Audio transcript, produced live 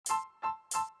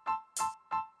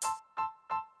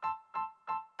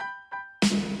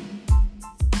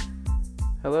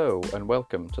Hello and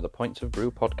welcome to the Points of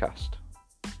Brew podcast.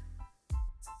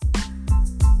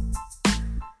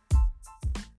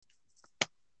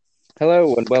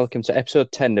 Hello and welcome to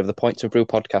episode 10 of the Points of Brew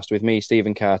podcast with me,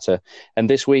 Stephen Carter. And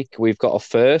this week we've got a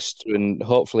first, and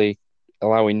hopefully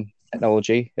allowing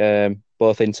technology,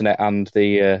 both internet and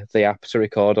the app to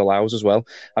record allows as well.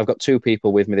 I've got two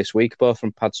people with me this week, both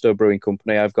from Padstow Brewing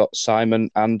Company. I've got Simon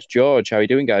and George. How are you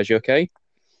doing, guys? You okay?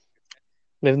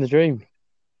 Living the dream.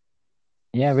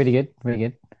 Yeah, really good,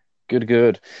 really good.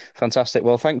 Good. Fantastic.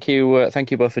 Well, thank you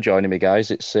both for joining me, guys.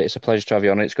 It's a pleasure to have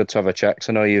you on. It's good to have a chat. 'Cause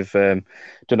I know you've done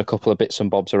a couple of bits and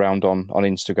bobs around on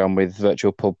Instagram with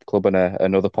Virtual Pub Club and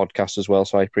another podcast as well.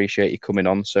 So I appreciate you coming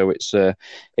on. So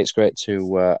it's great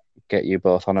to get you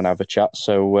both on and have a chat.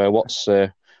 So what's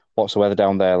the weather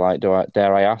down there like?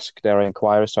 Dare I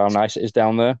inquire as to how nice it is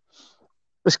down there?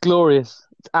 It's glorious.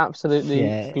 It's absolutely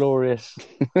Yeah. glorious.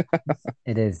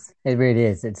 It is. It really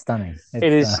is. It's stunning.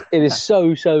 It is. It is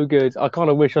so good. I kind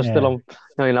of wish I was still on.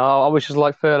 I wish it was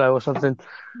like furlough or something.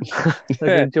 I could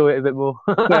enjoy it a bit more.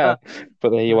 Yeah, but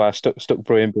there you are, stuck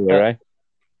brewing beer, eh?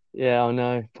 Yeah, I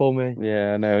know. Poor me.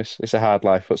 Yeah, I know. It's a hard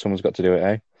life, but someone's got to do it,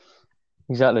 eh?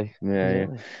 Exactly.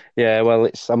 Yeah.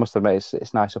 Well, I must admit,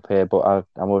 it's nice up here, but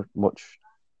I'd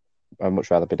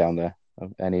much rather be down there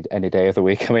any day of the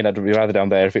week. I mean, I'd be rather down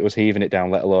there if it was heaving it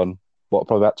down, let alone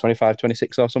probably about 25,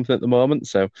 26 or something at the moment.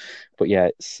 So, but yeah,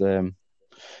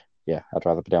 I'd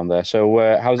rather be down there. So,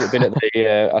 how's it been at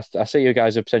the? I see you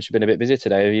guys have potentially been a bit busy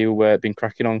today. Have you been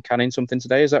cracking on canning something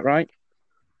today? Is that right?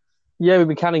 Yeah, we've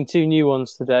been canning 2 new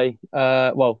ones today.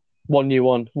 Well, 1 new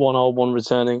one old, one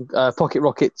returning. Pocket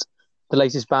Rocket, the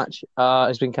latest batch,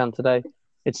 has been canned today.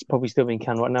 It's probably still being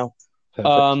canned right now.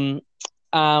 Perfect.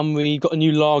 We got a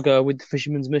new lager with the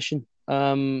Fisherman's Mission,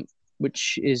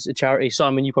 which is a charity.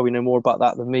 Simon, you probably know more about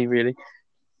that than me, really.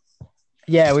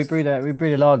 Yeah, we brewed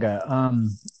a lager.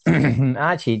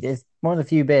 Actually, it's one of the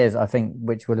few beers I think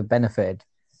which would have benefited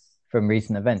from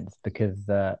recent events because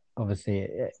obviously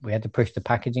we had to push the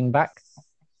packaging back.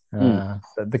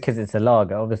 But because it's a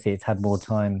lager, obviously it's had more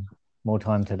time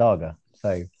to lager.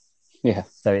 So yeah,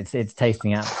 so it's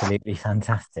tasting absolutely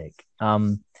fantastic.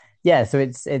 Yeah, so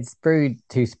it's brewed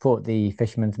to support the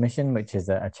Fisherman's Mission, which is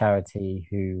a charity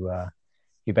who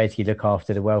basically look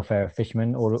after the welfare of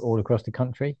fishermen all across the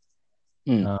country.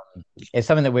 It's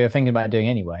something that we were thinking about doing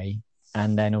anyway,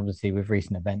 and then obviously with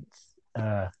recent events,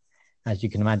 as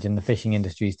you can imagine, the fishing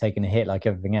industry is taking a hit like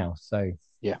everything else. So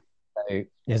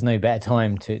there's no better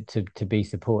time to be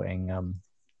supporting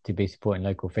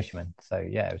local fishermen. So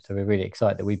we're really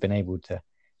excited that we've been able to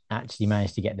actually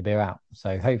manage to get the beer out.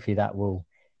 So hopefully that will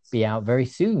be out very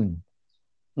soon.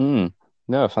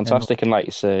 No, fantastic. And like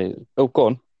you say, go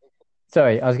on.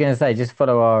 Sorry, I was going to say just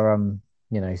follow our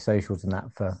socials and that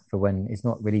for when it's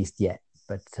not released yet,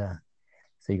 but so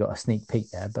you got a sneak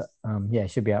peek there. But it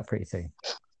should be out pretty soon.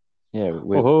 Yeah,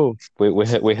 we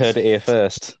heard it here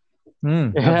first.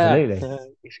 Absolutely.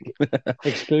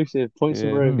 Exclusive points of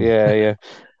brew. Yeah.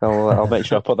 I'll make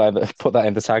sure I put that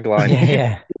in the tagline.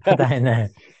 Yeah. Put that in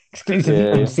there.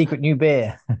 Exclusive secret new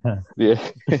beer. Yeah.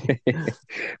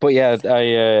 But yeah,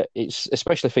 it's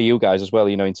especially for you guys as well,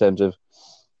 in terms of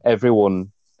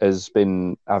everyone has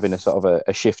been having a sort of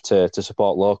a shift to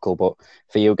support local, but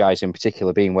for you guys in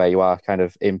particular, being where you are kind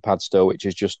of in Padstow, which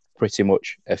is just pretty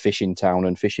much a fishing town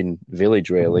and fishing village,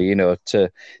 really,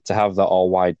 to have that all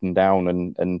widened down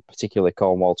and particularly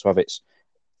Cornwall to have its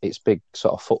big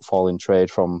sort of footfall in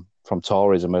trade from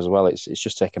tourism as well. It's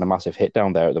just taken a massive hit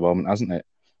down there at the moment, hasn't it?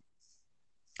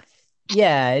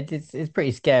 Yeah, it's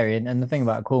pretty scary. And the thing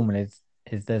about Cornwall is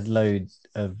there's loads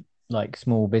of like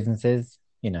small businesses.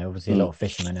 Obviously a lot of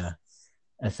fishermen are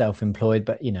self-employed,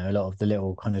 but a lot of the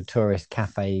little kind of tourist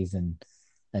cafes and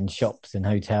shops and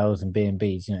hotels and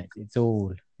B&Bs, it's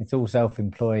all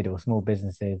self-employed or small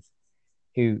businesses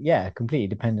who are completely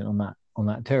dependent on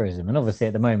that tourism. And obviously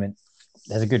at the moment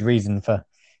there's a good reason for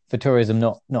tourism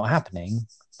not happening,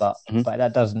 but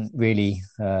that doesn't really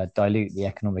dilute the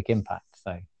economic impact.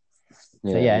 So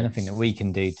anything that we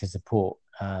can do to support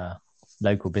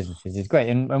local businesses is great.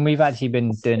 And we've actually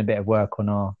been doing a bit of work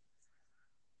when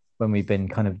we've been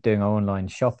kind of doing our online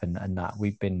shop and that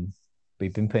we've been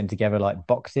putting together like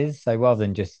boxes. So rather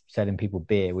than just selling people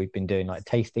beer, we've been doing like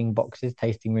tasting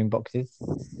room boxes.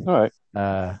 All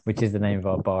right. Which is the name of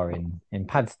our bar in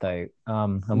Padstow.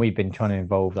 And we've been trying to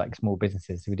involve like small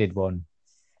businesses. So we did one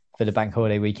for the bank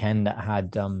holiday weekend that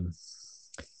had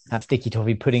sticky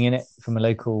toffee pudding in it from a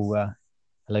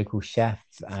local chef,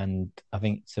 and I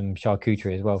think some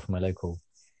charcuterie as well from a local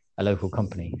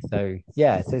company. So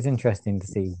it's interesting to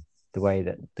see the way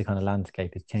that the kind of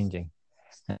landscape is changing.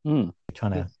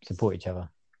 Trying to support each other.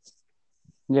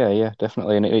 Yeah,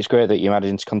 definitely. And it's great that you're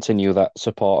managing to continue that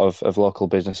support of local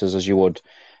businesses as you would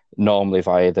normally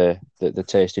via the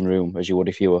tasting room, as you would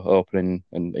if you were opening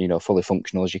and, fully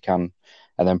functional as you can,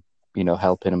 and then,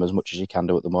 helping them as much as you can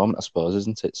do at the moment, I suppose,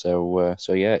 isn't it? So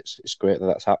yeah, it's great that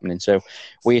that's happening. So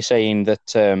we're saying that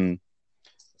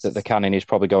the canning is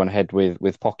probably going ahead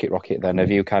with Pocket Rocket then.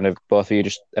 Have you kind of, both of you,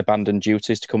 just abandoned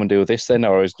duties to come and do this then,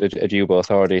 or had you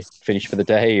both already finished for the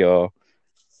day, or?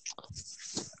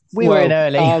 We were in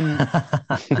early.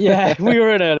 Yeah, we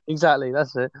were in early. Exactly,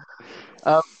 that's it.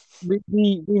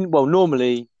 Well,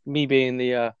 normally, me being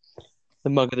the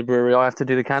mug of the brewery, I have to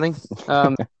do the canning.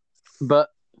 But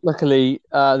luckily,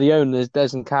 the owners, Des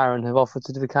and Karen, have offered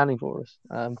to do the canning for us.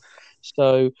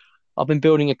 So I've been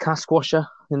building a cask washer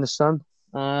in the sun.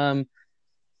 And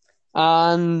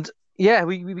yeah,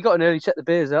 we got an early, set the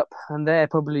beers up, and I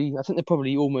think they're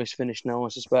probably almost finished now, I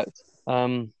suspect,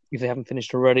 if they haven't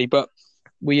finished already. But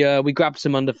we grabbed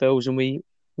some underfills and we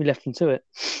left them to it.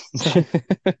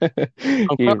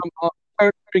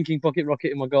 I'm drinking Pocket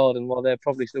Rocket in my garden while they're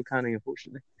probably still canning,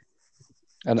 unfortunately.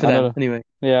 And For them, anyway.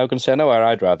 Yeah, I was going to say, I know where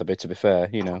I'd rather be, to be fair,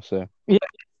 so.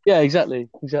 Yeah, exactly.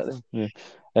 Yeah.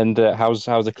 And how's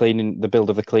the build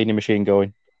of the cleaning machine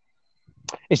going?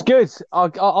 It's good.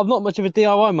 I'm not much of a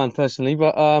DIY man personally,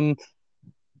 but I'm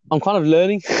kind of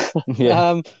learning. Yeah. I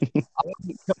haven't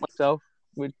cut myself,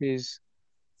 which is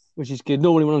good.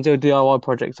 Normally, when I do a DIY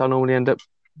project, I normally end up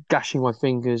gashing my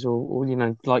fingers or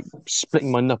like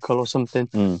splitting my knuckle or something.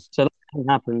 So that hasn't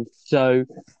happened. So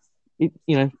it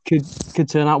could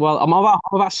turn out well. I'm about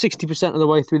 60% of the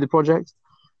way through the project,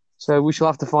 so we shall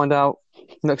have to find out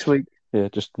next week. Yeah,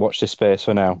 just watch this space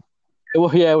for now.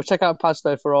 Well, yeah, we'll check out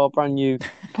Pasto for our brand new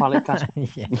pilot cast.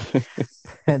 Yeah,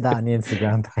 put that on the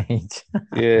Instagram page.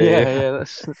 Yeah,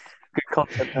 that's good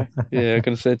content. Yeah, I'm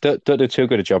gonna say, don't do too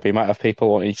good a job. You might have people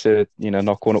wanting to,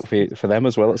 knock one up for them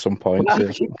as well at some point.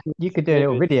 So. You could do a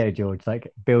little video, George,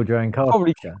 like build your own car.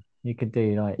 You could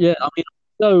do like. Yeah, I mean,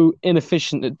 I'm so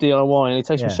inefficient at DIY, and it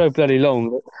takes me so bloody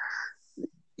long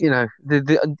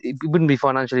that it wouldn't be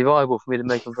financially viable for me to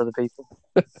make them for other people.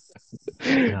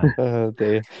 No. Oh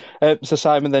dear. So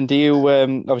Simon, then, do you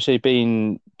obviously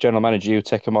being general manager, you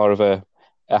take a more of a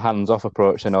hands-off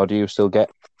approach, then, or do you still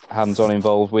get hands-on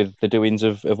involved with the doings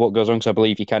of what goes on? Because I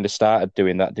believe you kind of started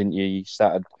doing that, didn't you? You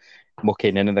started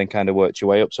mucking in and then kind of worked your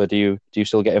way up. So do you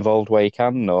still get involved where you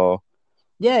can, or?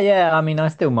 Yeah. I mean, I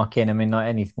still muck in. I mean, like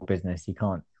any small business, you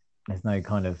can't. There's no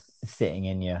kind of sitting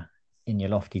in your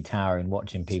lofty tower and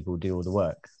watching people do all the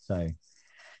work. So.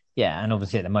 Yeah, and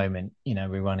obviously at the moment,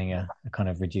 we're running a kind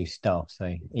of reduced staff,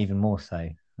 so even more so.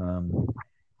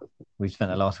 We've spent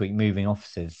the last week moving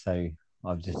offices, so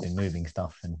I've just been moving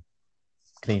stuff and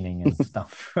cleaning and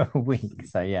stuff for a week.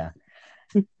 So yeah,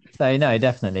 so no,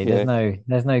 definitely,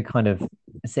 there's no kind of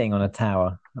sitting on a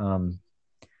tower,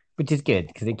 which is good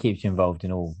because it keeps you involved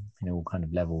in all kind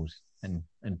of levels and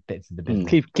bits of the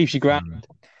business. Keeps you grounded.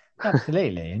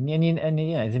 Absolutely, and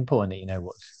it's important that you know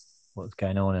what's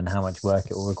going on and how much work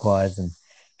it all requires, and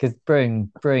because brewing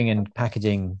and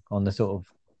packaging on the sort of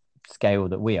scale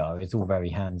that we are, it's all very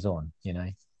hands-on.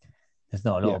 There's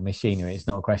not a lot of machinery. It's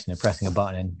not a question of pressing a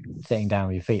button and sitting down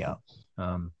with your feet up.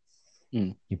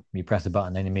 You press a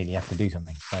button and immediately have to do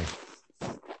something. So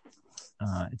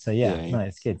no,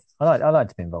 it's good. I like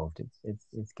to be involved.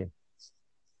 It's good.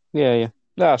 Yeah.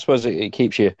 No, I suppose it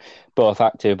keeps you both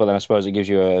active, but then I suppose it gives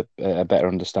you a better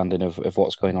understanding of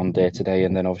what's going on day to day,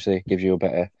 and then obviously it gives you a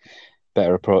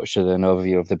better approach to an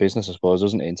overview of the business, I suppose,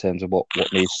 doesn't it, in terms of what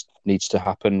needs to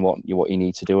happen, what you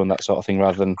need to do, and that sort of thing,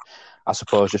 rather than, I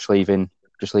suppose, just leaving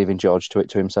George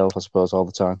to himself, I suppose, all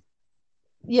the time.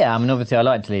 Yeah, I mean, obviously, I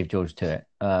like to leave George to it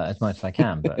as much as I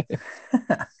can, but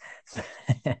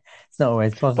it's not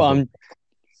always possible. But I'm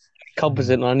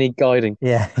competent and I need guiding.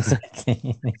 Yeah,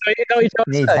 exactly.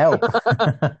 Need help.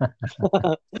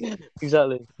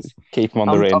 Exactly. Keep him on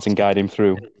the reins and guide him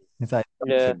through.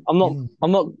 I'm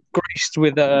not graced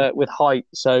with height,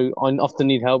 so I often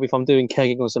need help if I'm doing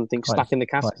kegging or something, stacking the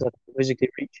casks I can physically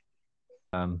reach.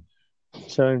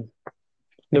 So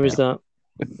there is that.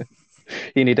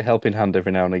 You need a helping hand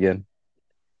every now and again.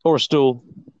 Or a stool.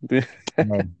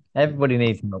 Everybody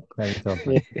needs help.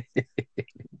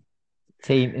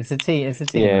 Team. It's a team.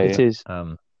 Yeah, it is.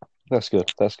 That's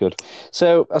good.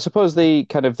 So I suppose the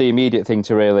immediate thing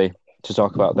to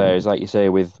talk about there is, like you say,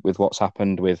 with what's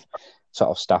happened with sort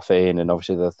of staffing and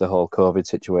obviously the whole COVID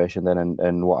situation then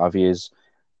and what have you, is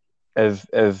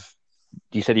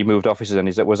you said you moved offices, and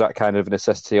was that kind of a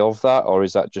necessity of that, or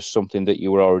is that just something that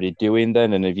you were already doing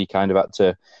then, and have you kind of had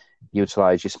to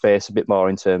utilise your space a bit more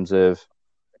in terms of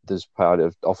there's part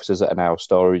of offices that are now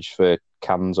storage for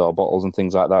cans or bottles and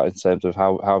things like that. In terms of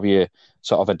how have you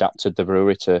sort of adapted the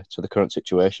brewery to the current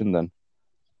situation then?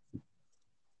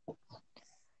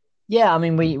 Yeah, I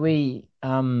mean, we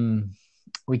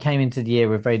came into the year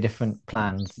with very different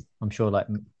plans. I'm sure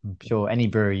any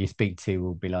brewery you speak to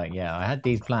will be like, yeah, I had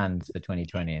these plans for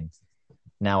 2020, and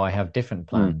now I have different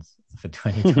plans for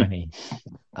 2020.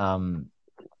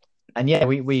 And yeah,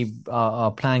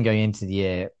 our plan going into the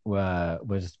year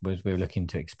was we were looking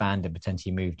to expand and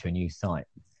potentially move to a new site,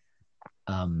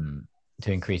 to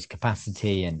increase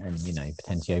capacity and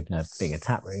potentially open a bigger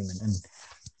tap room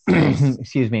and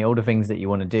excuse me, all the things that you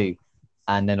want to do.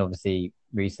 And then obviously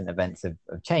recent events have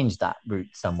changed that route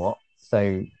somewhat.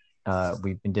 So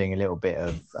we've been doing a little bit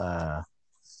of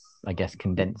I guess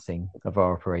condensing of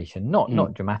our operation,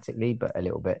 not dramatically, but a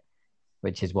little bit,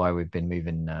 which is why we've been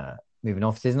moving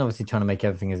offices and obviously trying to make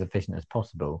everything as efficient as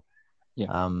possible.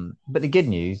 Yeah. But the good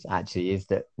news actually is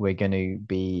that we're going to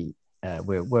be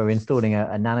we're installing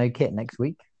a nano kit next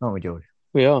week, aren't we, George?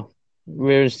 We are.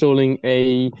 We're installing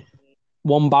a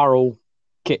 1-barrel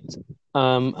kit,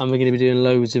 and we're going to be doing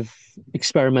loads of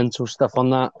experimental stuff on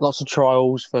that. Lots of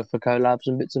trials for collabs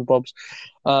and bits and bobs.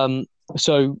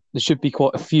 So there should be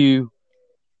quite a few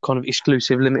kind of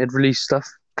exclusive limited release stuff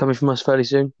coming from us fairly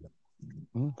soon.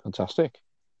 Fantastic.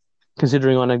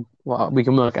 Considering I know we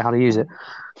can work out how to use it.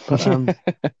 But,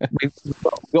 we've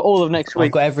got all of next week.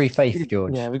 I've got every faith,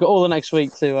 George. Yeah, we've got all of next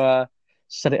week to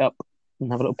set it up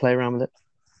and have a little play around with it.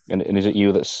 And is it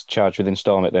you that's charged with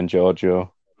installing it then, George?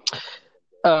 Or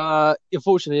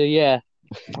unfortunately, yeah,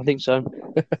 I think so.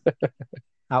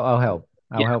 I'll help.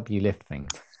 I'll help you lift things.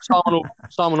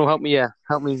 Simon will help me. Yeah,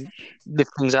 help me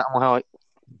lift things out on my height.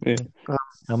 Yeah.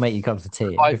 I'll make you cups of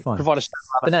tea. Provide a step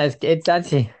but no, it's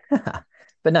actually,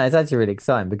 but no, it's actually really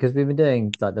exciting because we've been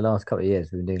doing like the last couple of years.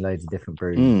 We've been doing loads of different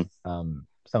brews. Some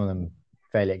of them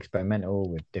fairly experimental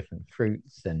with different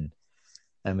fruits, and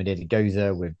we did a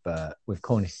goza with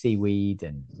Cornish seaweed,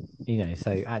 and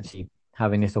so actually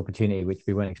having this opportunity which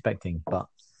we weren't expecting, but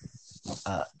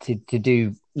to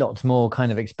do lots more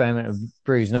kind of experimental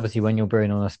brews. And obviously when you're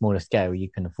brewing on a smaller scale, you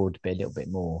can afford to be a little bit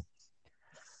more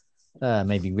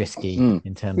maybe risky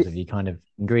in terms of your kind of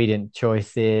ingredient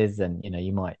choices, and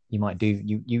you might do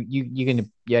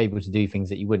you're able to do things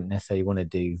that you wouldn't necessarily want to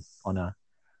do on a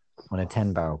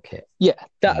 10-barrel kit. Yeah,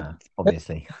 that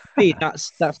obviously that's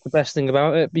the best thing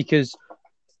about it, because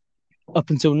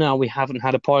up until now we haven't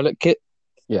had a pilot kit.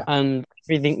 Yeah, and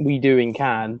everything we do in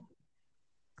can,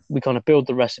 we kind of build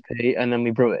the recipe and then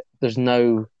we brew it. There's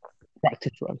no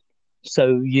practice run,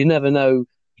 so you never know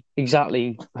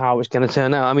exactly how it's going to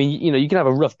turn out. I mean, you can have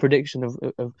a rough prediction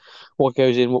of what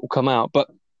goes in, what will come out, but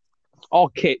our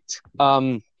kit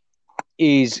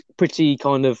is pretty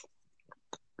kind of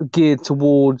geared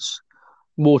towards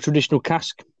more traditional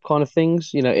cask kind of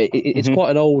things. It's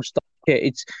quite an old style kit.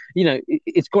 It's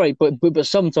it's great, but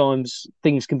sometimes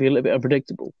things can be a little bit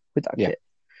unpredictable with that kit.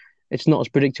 It's not as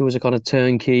predictable as a kind of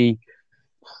turnkey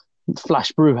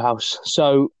flash brew house.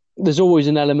 So there's always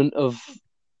an element of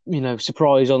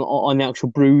surprise on the actual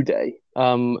brew day.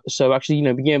 So actually,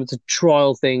 being able to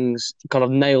trial things, kind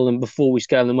of nail them before we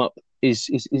scale them up is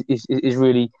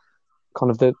really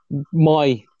kind of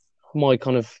my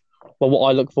kind of what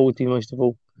I look forward to most of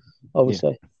all, I would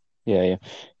say. Yeah.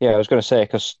 I was going to say,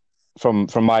 because from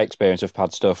my experience of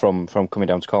Padstow, from coming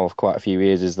down to Cornwall for quite a few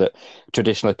years, is that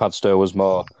traditionally Padstow was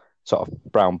more sort of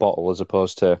brown bottle as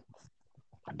opposed to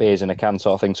beers in a can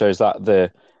sort of thing. So is that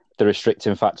the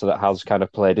restricting factor that has kind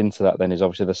of played into that then, is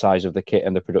obviously the size of the kit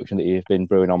and the production that you've been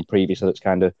brewing on previously that's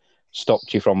kind of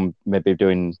stopped you from maybe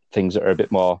doing things that are a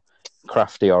bit more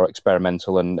crafty or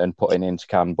experimental and putting into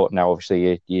can, but now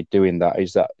obviously you're doing that.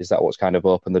 Is that what's kind of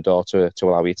opened the door to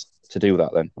allow you to do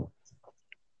that then?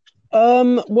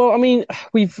 Well, I mean,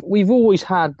 we've always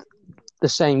had the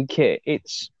same kit.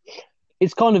 It's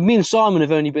kind of, me and Simon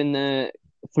have only been there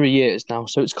 3 years now,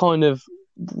 so it's kind of,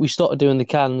 we started doing the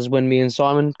cans when me and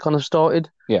Simon kind of started.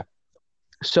 Yeah.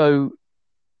 So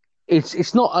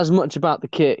it's not as much about the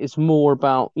kit. It's more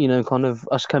about kind of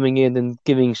us coming in and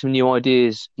giving some new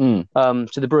ideas to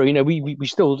the brewery. We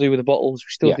still do with the bottles.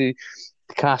 We still do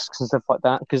the casks and stuff like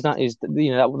that, because that is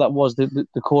that was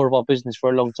the core of our business for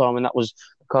a long time, and that was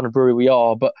the kind of brewery we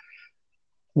are. But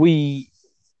we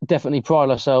definitely pride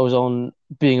ourselves on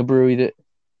being a brewery that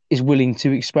is willing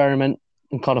to experiment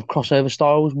and kind of crossover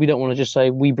styles. We don't want to just say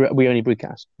we only brew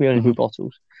casks, we only brew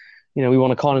bottles. We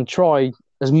want to kind of try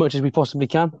as much as we possibly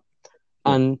can,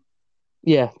 and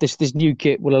this new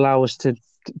kit will allow us to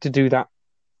do that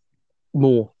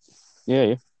more.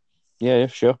 Yeah. Yeah,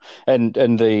 sure. And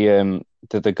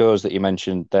the goes that you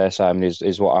mentioned there, Simon,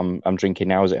 is what I'm drinking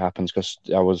now as it happens because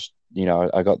I was,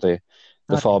 I got the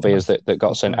Okay, 4 beers nice. that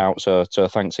got sent out. So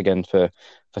thanks again for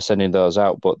sending those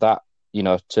out. But that,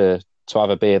 to have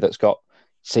a beer that's got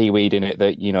seaweed in it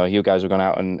that, you guys have gone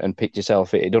out and picked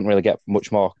yourself, it doesn't really get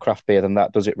much more craft beer than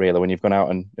that, does it really, when you've gone out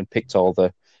and picked all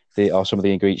the or some of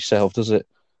the ingredients yourself, does it?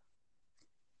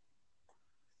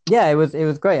 Yeah, it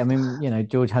was great. I mean,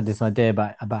 George had this idea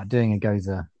about doing a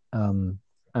goza, and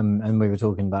we were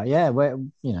talking about, yeah, where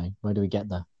do we get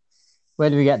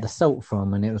the salt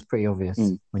from? And it was pretty obvious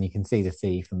Mm. when you can see the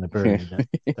sea from the brewery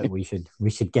that we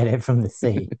should get it from the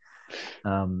sea.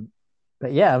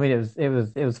 But yeah, I mean,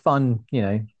 it was fun,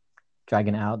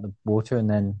 dragging it out the water, and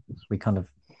then we kind of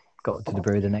got to the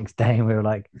brewery the next day, and we were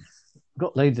like,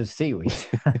 got loads of seaweed. So,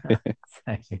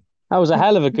 That was a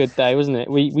hell of a good day, wasn't it?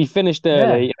 We finished yeah,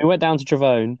 early. We went down to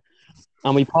Travone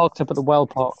and we parked up at the Well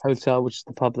Park Hotel, which is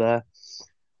the pub there.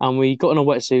 And we got in our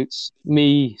wetsuits,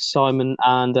 me, Simon,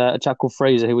 and a chap called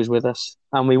Fraser who was with us.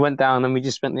 And we went down and we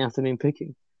just spent the afternoon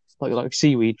picking like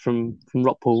seaweed from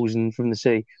rock pools and from the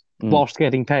sea, whilst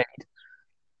getting paid.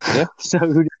 Yeah. So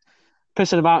we were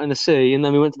pissing about in the sea, and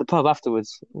then we went to the pub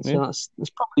afterwards. So Yeah. that's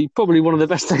probably one of the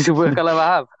best days of work I'll ever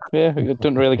have. Yeah, it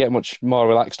doesn't really get much more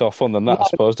relaxed or fun than that, I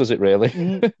suppose, does it really?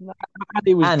 And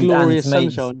it was and glorious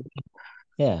mates, sunshine.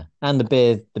 yeah, and the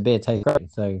beer tastes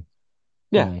great. So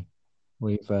Yeah.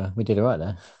 we did all right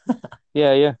there.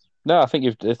 Yeah. No, I think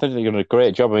you've done a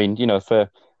great job. I mean,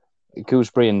 for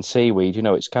gooseberry and seaweed,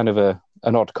 it's kind of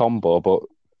an odd combo, but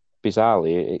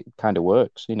bizarrely, it kind of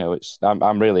works.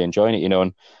 I'm really enjoying it.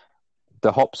 And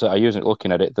the hops that I use,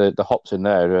 looking at it, the hops in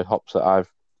there are hops that I've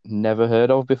never heard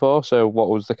of before. So, what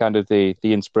was the kind of the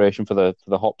inspiration for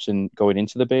the hops in going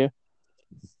into the beer?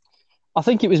 I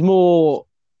think it was more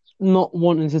not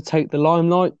wanting to take the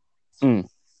limelight.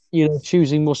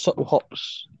 Choosing more subtle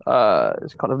hops,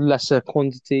 kind of lesser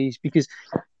quantities, because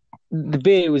the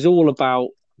beer was all about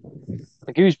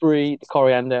the gooseberry, the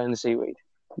coriander, and the seaweed.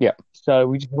 Yeah. So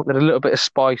we just wanted a little bit of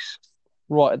spice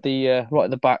right at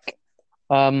the back.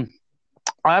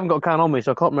 I haven't got a can on me,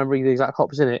 so I can't remember the exact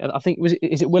hops in it. And I think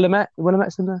is it Willamette?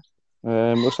 Willamette's in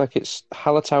there. Looks like it's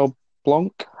Hallertau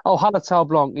Blanc. Oh, Hallertau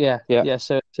Blanc. Yeah.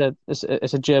 So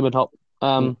it's a German hop.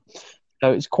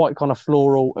 So it's quite kind of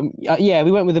floral.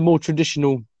 We went with the more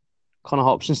traditional kind of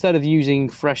hops instead of using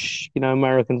fresh,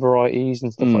 American varieties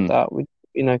and stuff like that.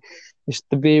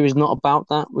 The beer is not about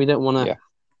that. We don't want to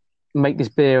make this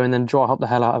beer and then dry hop the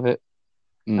hell out of it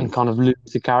and kind of lose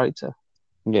the character.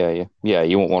 Yeah.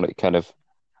 You won't want it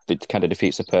it kind of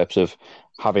defeats the purpose of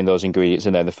having those ingredients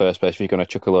in there in the first place. If you're going to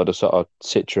chuck a load of sort of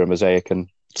Citra, Mosaic, and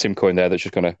Simcoe in there, that's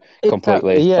just going to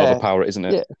completely overpower it, isn't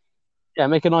it? Yeah,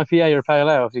 make an IPA or a pale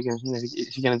ale if you're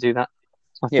going to do that.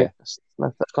 I think that's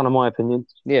kind of my opinion.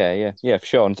 Yeah, for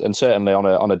sure. And certainly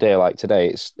on a day like today,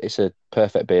 it's a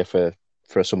perfect beer for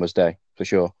a summer's day for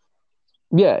sure.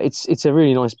 Yeah, it's a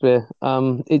really nice beer.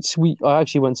 I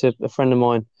actually went to a friend of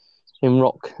mine in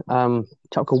Rock, a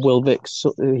chap called Will Vicks.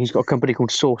 He's got a company called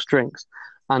Source Drinks,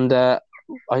 and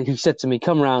he said to me,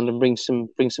 "Come round and bring some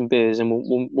beers, and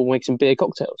we'll make some beer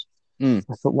cocktails." I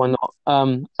thought, why not?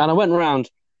 And I went around.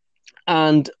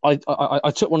 And I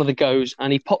took one of the goes,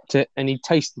 and he popped it, and he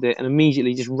tasted it, and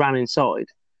immediately just ran inside.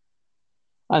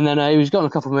 And then he was gone a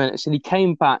couple of minutes, and he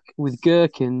came back with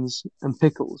gherkins and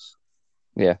pickles.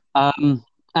 Yeah. And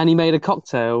he made a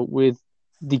cocktail with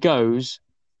the goes,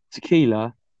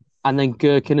 tequila, and then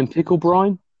gherkin and pickle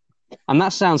brine. And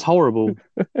that sounds horrible,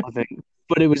 I think,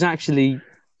 but it was actually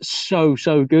so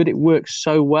good. It works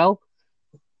so well.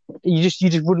 You just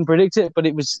wouldn't predict it, but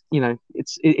it was,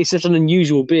 it's such an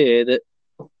unusual beer that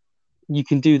you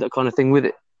can do that kind of thing with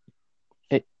it.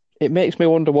 It makes me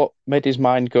wonder what made his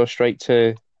mind go straight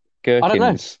to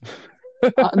gherkins.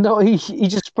 I don't know. No, he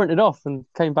just sprinted off and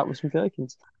came back with some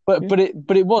gherkins. But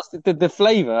it was the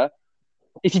flavour.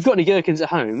 If you've got any gherkins at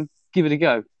home, give it a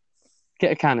go.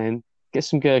 Get a can in, get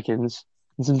some gherkins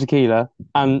and some tequila,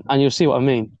 and you'll see what I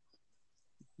mean.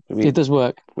 It does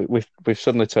work. We've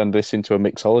suddenly turned this into a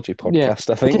mixology podcast.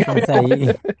 I think.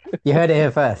 You heard it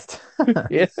here first.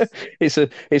 Yeah,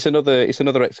 it's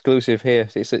another exclusive here.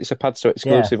 It's a Padstow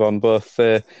exclusive on both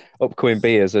upcoming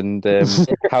beers and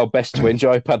how best to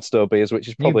enjoy Padstow beers, which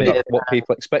is probably not what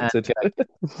people expected.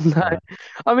 No,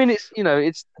 I mean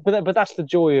but that's the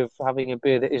joy of having a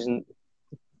beer that isn't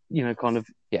kind of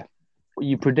what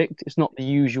you predict. It's not the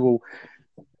usual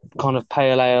kind of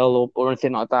pale ale or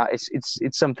anything like that. It's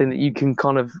something that you can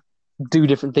kind of do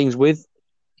different things with.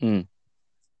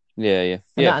 Yeah,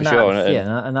 for sure.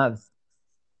 And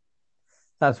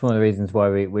that's one of the reasons why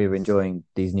we're enjoying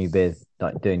these new beers,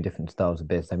 like doing different styles of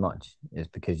beer so much, is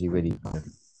because you really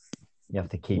you have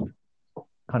to keep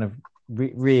kind of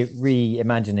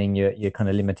reimagining your kind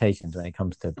of limitations when it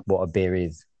comes to what a beer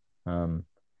is. And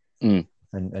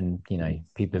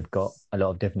people have got a lot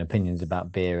of different opinions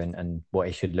about beer and what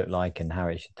it should look like and how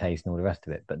it should taste and all the rest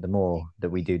of it. But the more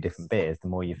that we do different beers, the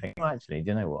more you think, well, actually,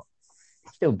 do you know what?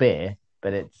 It's still beer,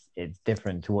 but it's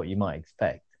different to what you might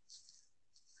expect.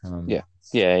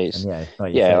 It's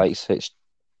like you said, it's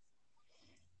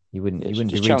you wouldn't be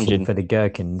reaching for the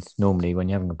gherkins normally when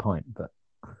you're having a pint, but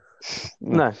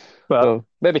no. Well,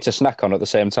 maybe to snack on at the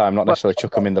same time, not necessarily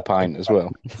chuck them in the pint as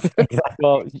well.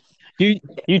 Well,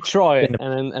 you try it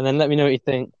and then let me know what you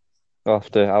think. I'll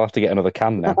have to get another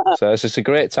can now. So it's just a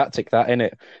great tactic, that, isn't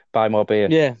it? Buy more beer.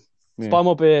 Yeah. Buy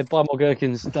more beer, buy more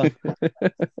gherkins. Done.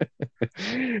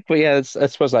 But yeah, I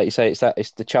suppose, like you say,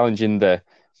 it's the challenging the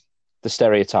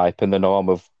stereotype and the norm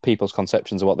of people's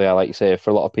conceptions of what they are. Like you say, for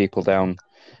a lot of people down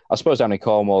in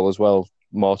Cornwall as well,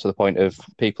 more to the point of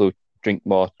people who drink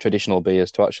more traditional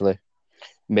beers to actually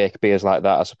make beers like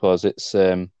that. I suppose it's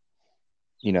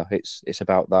it's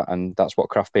about that, and that's what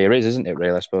craft beer is, isn't it?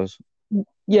 Really, I suppose.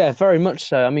 Yeah, very much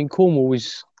so. I mean, Cornwall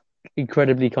is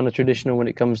incredibly kind of traditional when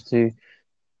it comes to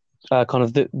kind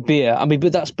of the beer. I mean,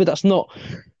 but that's not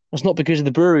because of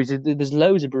the breweries. There's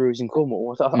loads of breweries in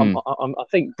Cornwall. I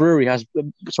think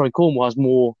Cornwall has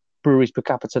more breweries per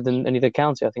capita than any other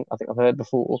county. I think I've heard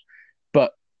before.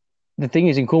 But the thing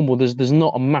is, in Cornwall, there's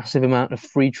not a massive amount of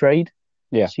free trade.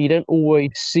 Yeah. So you don't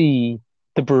always see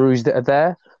the breweries that are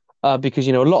there. Because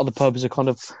a lot of the pubs are kind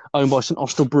of owned by St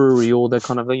Austell Brewery, or they're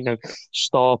kind of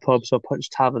Star pubs or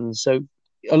Punch taverns. So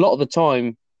a lot of the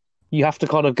time, you have to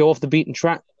kind of go off the beaten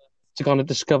track to kind of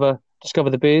discover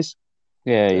the beers.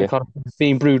 Yeah. Kind of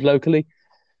being brewed locally.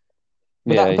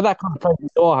 But that kind of plays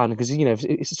into our hand, because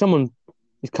if someone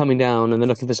is coming down and they're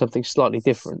looking for something slightly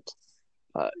different,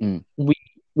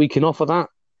 we can offer that.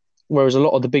 Whereas a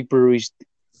lot of the big breweries,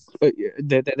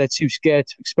 they're too scared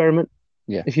to experiment.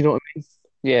 Yeah, if you know what I mean.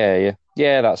 Yeah.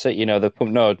 That's it.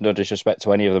 No disrespect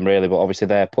to any of them really, but obviously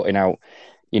they're putting out,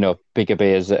 bigger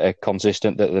beers that are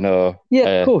consistent, that they know,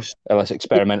 of course, are less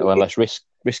experimental and less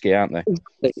risky, aren't they?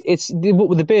 It's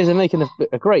the beers they're making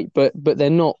are great, but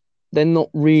they're not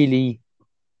really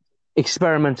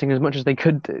experimenting as much as they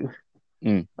could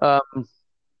do.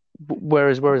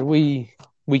 Whereas we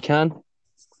can.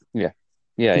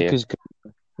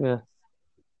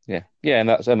 Yeah, and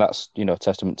that's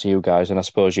testament to you guys, and I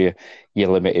suppose your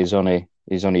limit is only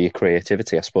your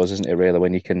creativity, I suppose, isn't it? Really,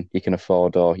 when you can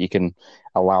afford, or you can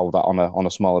allow that on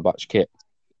a smaller batch kit.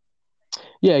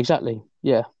 Yeah, exactly.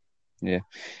 Yeah.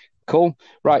 Cool.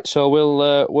 Right, so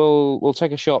we'll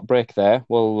take a short break there.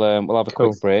 We'll have a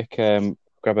quick break,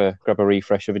 grab a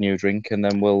refresh of a new drink, and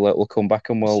then we'll come back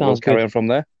and we'll carry on from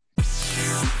there.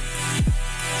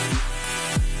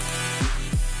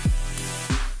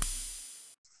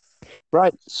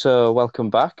 Right, so welcome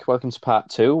back. Welcome to part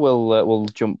 2. We'll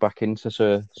jump back into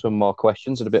some more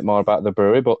questions and a bit more about the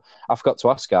brewery, but I forgot to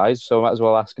ask, guys, so I might as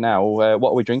well ask now. What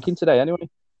are we drinking today, anyway?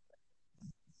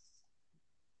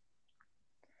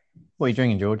 What are you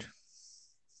drinking, George?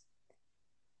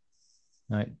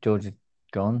 No, George is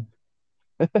gone.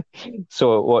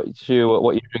 So what are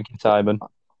you drinking, Simon?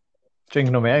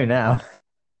 Drinking on my own now.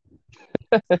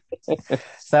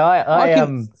 So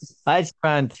I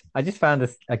just found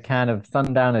a can of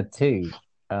Sundowner 2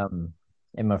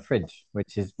 in my fridge,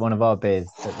 which is one of our beers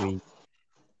that we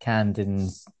canned in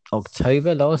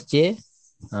October last year.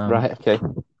 Right, okay.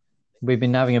 We've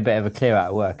been having a bit of a clear out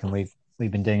at work, and we've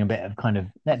been doing a bit of kind of,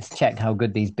 let's check how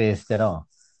good these beers still are.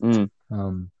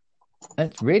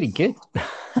 It's really good.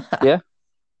 Yeah.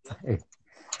 So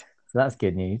that's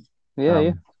good news.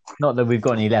 Yeah. Not that we've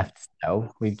got any left to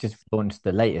sell. We've just launched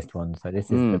the latest one, so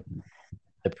this is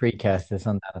the precursor to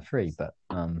Sundowner 3.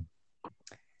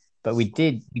 But we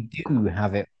do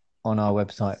have it on our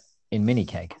website in mini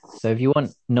keg. So if you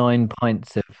want 9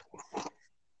 pints of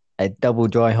a double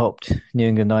dry hopped New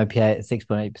England IPA at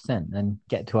 6.8%, then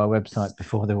get to our website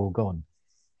before they're all gone.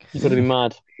 You've got to be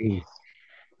mad.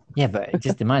 Yeah, but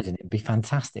just imagine, it'd be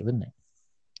fantastic, wouldn't it?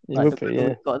 It would be, yeah.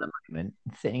 We've got at the moment,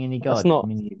 sitting in your garden. I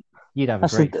mean, you'd have a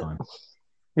great time.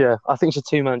 Yeah, I think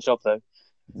it's a 2-man job, though.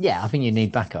 Yeah, I think you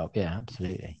need backup. Yeah,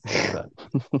 absolutely.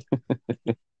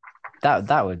 But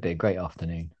that would be a great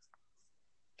afternoon.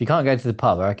 If you can't go to the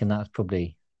pub, I reckon that's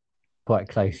probably quite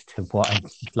close to what I'd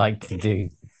like to do.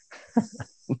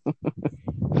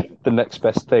 The next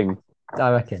best thing.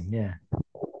 I reckon, yeah.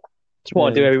 It's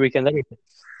what I do every weekend anyway.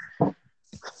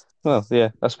 Well, yeah,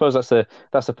 I suppose that's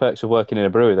the perks of working in a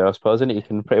brewery, though. I suppose, isn't it? You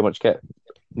can pretty much get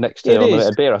next to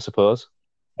unlimited beer, I suppose.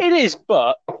 It is,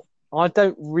 but I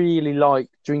don't really like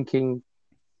drinking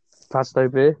Padstow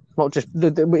beer. Not just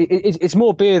it's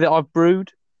more beer that I've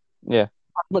brewed. Yeah.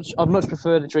 I'd much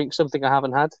prefer to drink something I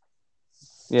haven't had.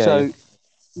 Yeah. So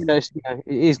yeah. it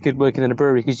is good working in a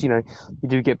brewery because you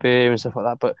do get beer and stuff like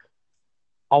that. But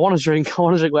I want to drink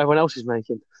what everyone else is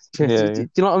making. Do you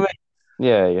know what I mean?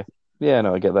 Yeah, yeah. Yeah,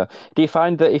 no, I get that. Do you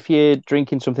find that if you're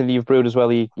drinking something that you've brewed as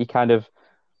well, you kind of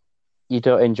you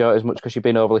don't enjoy it as much because you've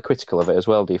been overly critical of it as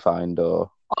well, do you find?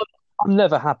 Or I'm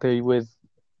never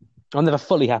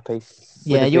fully happy.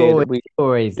 Yeah, with you're the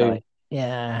always like,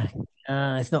 yeah,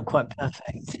 it's not quite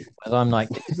perfect. But I'm like,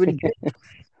 it's really good.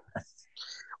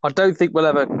 I don't think we'll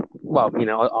ever. Well,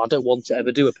 I don't want to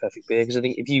ever do a perfect beer because I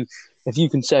think if you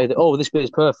can say that, oh, this beer is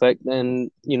perfect,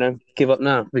 then give up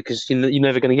now because you're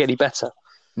never going to get any better.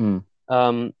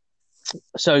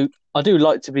 So I do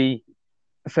like to be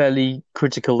fairly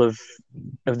critical of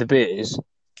the beers.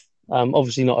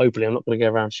 Obviously not openly. I'm not going to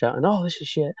go around shouting, "Oh, this is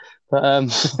shit." But I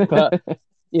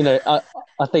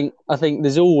think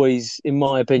there's always, in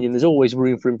my opinion, there's always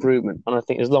room for improvement, and I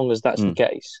think as long as that's the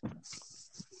case,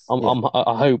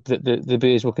 I hope that the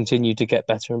beers will continue to get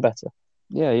better and better.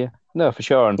 Yeah, yeah, no, for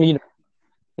sure, and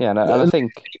and I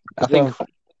think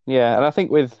yeah, and I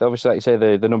think with obviously, like you say,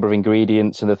 the number of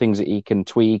ingredients and the things that you can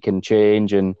tweak and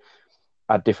change and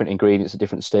add different ingredients at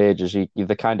different stages,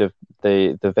 the kind of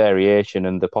the variation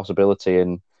and the possibility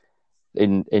and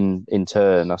in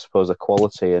turn, I suppose, the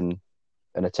quality and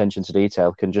attention to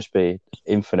detail can just be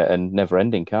infinite and never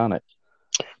ending, can't it?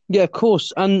 Yeah, of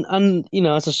course, and as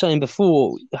I was saying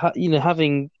before,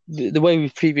 having the way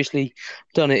we've previously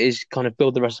done it is kind of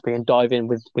build the recipe and dive in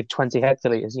with 20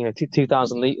 hectoliters,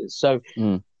 2,000 liters. So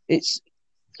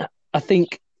I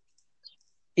think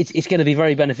it's going to be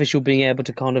very beneficial being able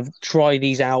to kind of try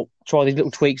these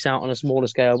little tweaks out on a smaller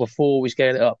scale before we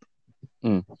scale it up.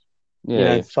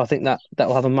 So I think that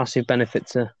will have a massive benefit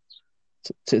to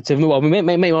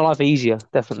make my life easier,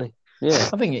 definitely. Yeah,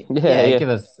 I think it give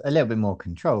us a little bit more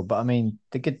control. But I mean,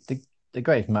 the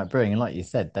great thing about brewing, and like you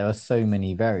said, there are so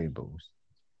many variables.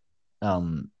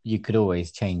 You could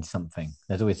always change something.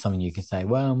 There's always something you can say.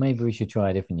 Well, maybe we should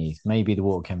try a different yeast. Maybe the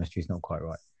water chemistry is not quite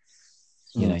right.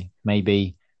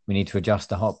 Maybe we need to adjust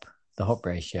the hop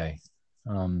ratio.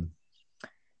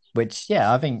 Which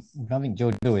I think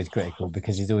George is always critical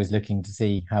because he's always looking to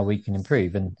see how we can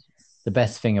improve. And the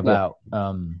best thing about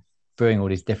brewing all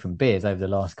these different beers over the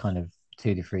last kind of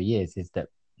 2 to 3 years is that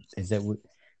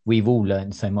we've all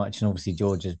learned so much, and obviously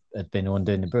George has been the one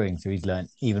doing the brewing, so he's learned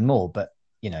even more. But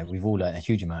we've all learned a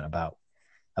huge amount about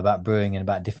brewing and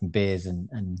about different beers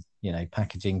and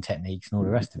packaging techniques and all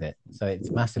the rest of it. So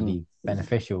it's massively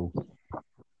beneficial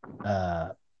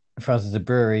for us as a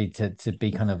brewery to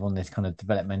be kind of on this kind of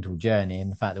developmental journey,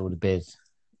 and the fact that all the beers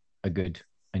are good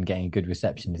and getting a good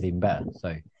reception is even better. So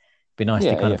it'd be nice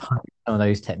to kind of hone some of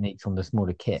those techniques on the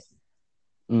smaller kit.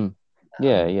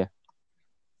 Yeah,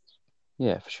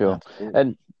 for sure.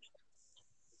 Absolutely.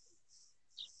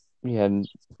 And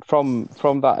from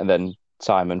that, and then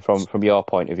Simon, from your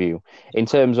point of view, in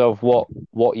terms of what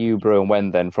you brew and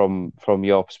when, then from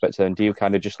your perspective, then do you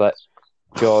kind of just let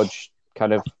George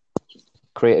kind of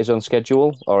create his own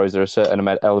schedule, or is there a certain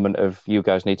element of you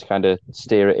guys need to kind of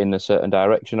steer it in a certain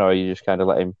direction, or you just kind of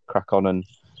let him crack on and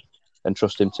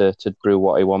trust him to brew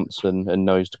what he wants and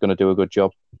know he's going to do a good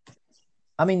job?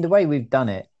 I mean, the way we've done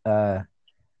it over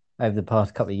the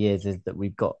past couple of years is that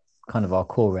we've got kind of our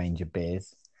core range of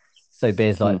beers. So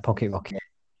beers like Pocket Rocket,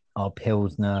 our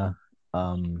Pilsner,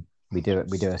 we do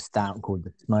a stout called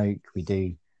the Smoke. We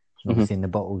do obviously in the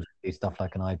bottles we do stuff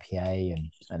like an IPA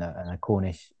and a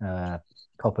Cornish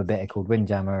copper bitter called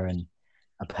Windjammer and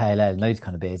a pale ale and those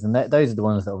kind of beers. And those are the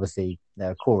ones that obviously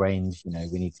they're a core range.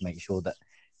 We need to make sure that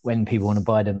when people want to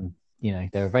buy them,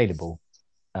 they're available.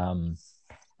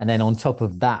 And then on top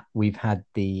of that, we've had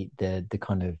the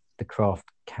kind of the craft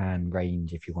can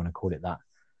range, if you want to call it that,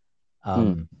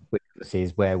 which obviously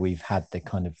is where we've had the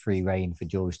kind of free reign for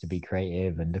George to be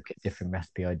creative and look at different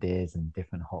recipe ideas and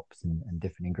different hops and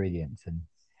different ingredients and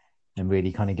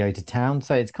really kind of go to town.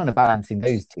 So it's kind of balancing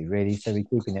those two, really. So we're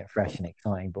keeping it fresh and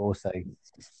exciting, but also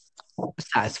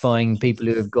satisfying people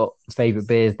who have got favourite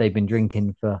beers they've been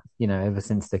drinking for, ever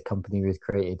since the company was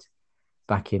created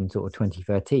back in sort of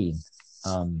 2013.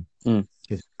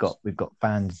 Because we've got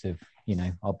fans of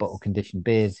our bottle conditioned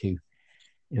beers who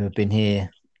have been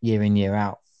here year in year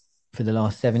out for the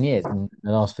last 7 years, and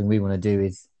the last thing we want to do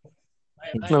is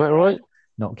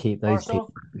not keep those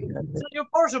people. Is that your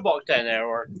parcel box down there,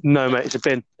 or no, mate? It's a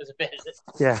bin. It's a bin, is it?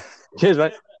 Yeah. Cheers,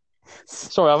 mate.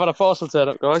 Sorry, I've had a parcel turn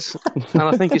up, guys, and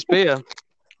I think it's beer.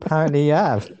 Apparently, you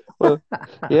have. Well,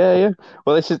 yeah.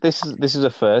 Well, this is a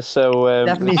first. So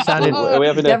Definitely sounded, are we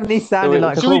having a? definitely sounded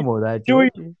like Should we- Cornwall there, should we-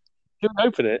 George. Should we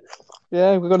open it?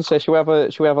 Yeah, we're going to say, should we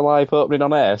have a live opening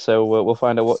on air? So we'll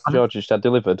find out what George just had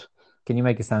delivered. Can you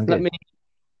make it sound Let good? me.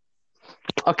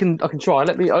 I can try.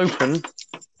 Let me open.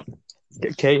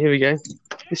 Okay, here we go.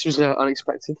 This was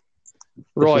unexpected.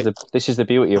 Right, This is the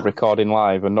beauty of recording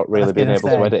live and not really was being gonna able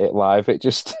to say. edit it live. It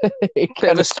just it bit of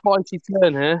kind a of spicy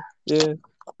turn here. yeah.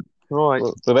 Right,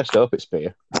 Well, we best hope it's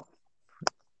beer. I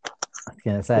was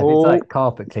going to say, if Oh. it's like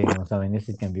carpet cleaning or something, this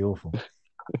is going to be awful.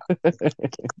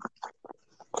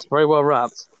 it's very well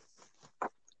wrapped.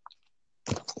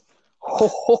 Ho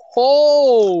ho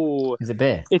ho! Is it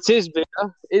beer? It is beer.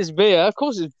 It's beer. Of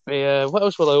course, it's beer. What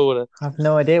else will I order? I have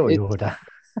no idea what you order.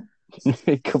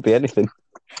 It could be anything.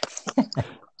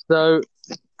 So,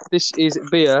 this is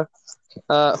beer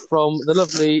from the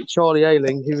lovely Charlie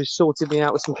Ailing, who has sorted me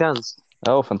out with some cans.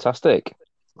 Oh, fantastic!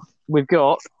 We've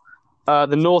got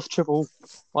the North Triple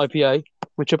IPA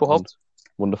with triple hopped.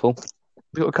 Wonderful.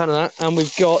 We've got a can of that, and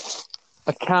we've got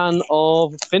a can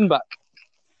of Finback.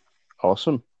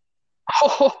 Awesome.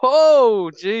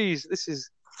 Oh, jeez, this is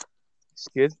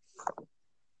good.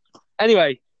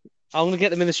 Anyway, I'm going to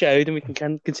get them in the shade, and we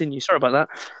can continue. Sorry about that.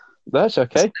 That's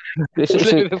okay.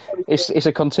 It's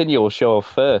a continual show of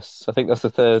firsts. I think that's the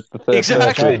third Exactly.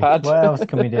 first we've had. What else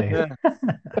can we do?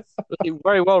 Yeah.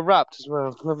 Very well wrapped as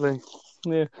well. Lovely.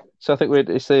 Yeah. So I think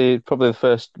it's probably the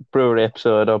first brewery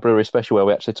episode or brewery special where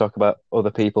we actually talk about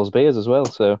other people's beers as well.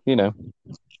 So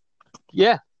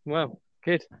Yeah. Well,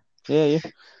 good. yeah. So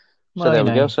Well, there you we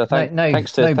know, go. So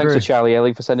thanks to brewery. Charlie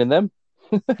Elling for sending them.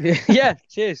 Yeah.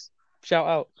 Cheers. Shout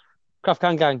out. Craft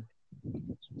Can Gang.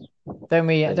 Don't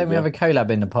we you go. have a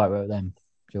collab in the pipe with them,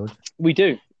 George? We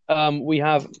do. We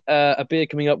have a beer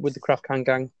coming up with the Craft Can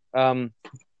Gang.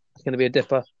 It's going to be a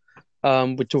dipper.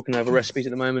 We're talking over recipes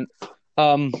at the moment.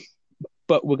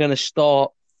 But we're going to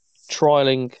start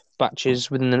trialing batches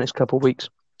within the next couple of weeks.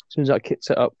 As soon as that kit's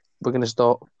set up, we're going to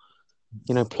start,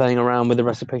 playing around with the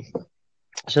recipe.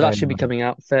 So that Very should be nice. coming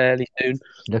out fairly soon.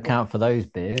 Look out for those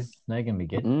beers. They're going to be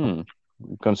good. I'm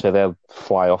going to say they'll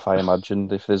fly off. I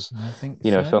imagine if there's I think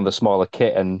if so. they're on the smaller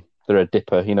kit and they're a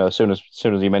dipper. As soon as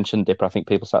you mention dipper, I think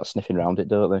people start sniffing around it,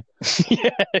 don't they? Yeah,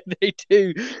 they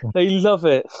do. They love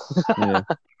it. Yeah.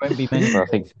 Won't be many. Well, I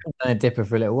think Done a dipper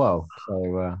for a little while.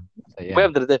 So yeah. We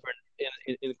haven't done a dipper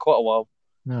in quite a while.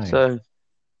 No. So,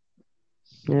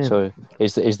 yeah. so.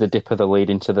 Is the dipper the lead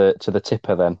into the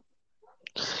tipper then?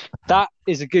 That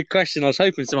is a good question. I was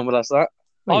hoping someone would ask that.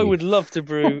 I Really? would love to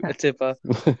brew a tipper.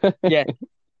 Yeah,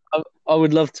 I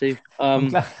would love to. I'm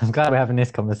glad we're having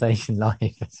this conversation live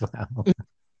as well.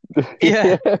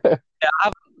 Yeah.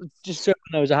 Just so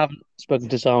everyone knows, I haven't spoken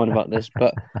to Simon about this,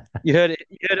 but you heard it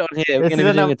on here. We're This going to is be doing a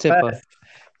another tipper. first.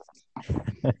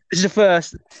 This is the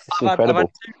first. It's I've had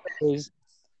incredible. 2 days,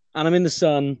 and I'm in the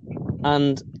sun,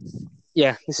 and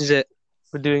yeah, this is it.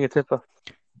 We're doing a tipper.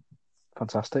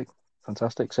 Fantastic.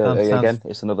 So Sounds- again,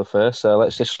 it's another first. So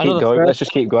let's just keep Another going. first. Let's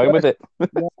just keep going with it.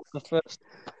 The first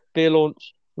beer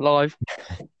launch live.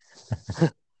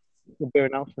 The beer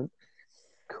announcement.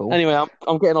 Cool. Anyway,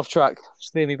 I'm getting off track.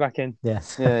 Steer me back in.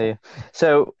 Yes. Yeah.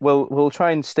 So we'll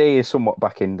try and stay somewhat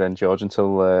back in then, George,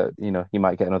 until you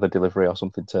might get another delivery or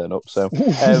something turn up. So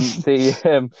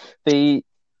the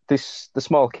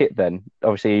small kit then.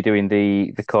 Obviously, you're doing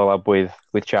the collab with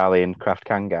Charlie and Craft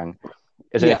Can Gang.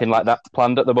 Is Yeah. anything like that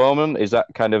planned at the moment? Is that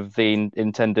kind of the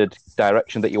intended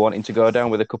direction that you're wanting to go down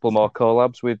with a couple more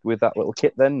collabs with that little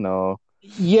kit then, or?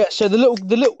 Yeah. So the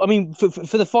little. I mean, for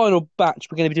the final batch,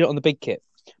 we're going to be doing it on the big kit,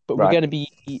 but we're Right. going to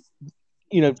be,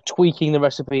 tweaking the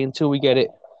recipe until we get it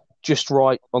just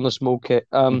right on the small kit.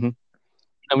 Mhm.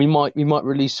 And we might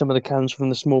release some of the cans from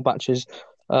the small batches,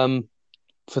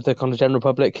 for the kind of general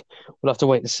public. We'll have to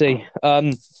wait and see.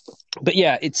 But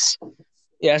yeah, as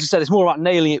I said, it's more about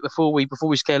nailing it before we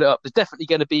scale it up. There's definitely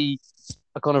going to be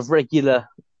a kind of regular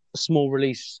small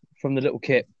release from the little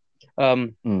kit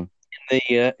in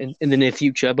the near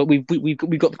future. But we've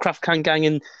got the Craft Can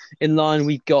Gang in line.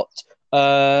 We've got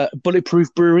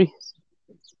Bulletproof Brewery.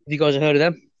 Have you guys heard of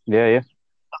them? Yeah.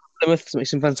 Plymouth make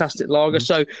some fantastic lager.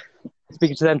 So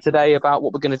speaking to them today about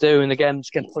what we're going to do, and again, it's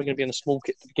probably going to be on a small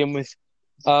kit to begin with.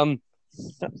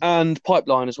 And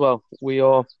Pipeline as well. We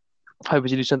are hoping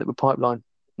to do something with Pipeline.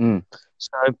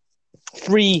 So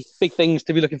 3 big things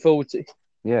to be looking forward to.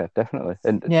 Yeah, definitely.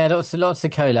 And Yeah, lots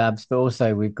of collabs, but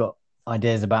also we've got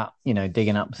ideas about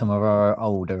digging up some of our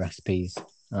older recipes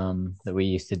that we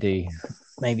used to do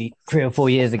maybe 3 or 4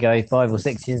 years ago, 5 or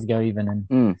 6 years ago even,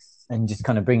 and just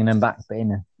kind of bringing them back, but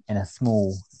in a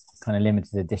small kind of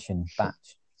limited edition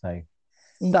batch. So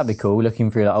That'd be cool. Looking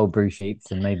through like old brew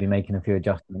sheets and maybe making a few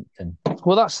adjustments. And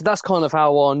Well, that's kind of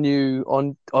how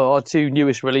our two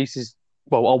newest releases.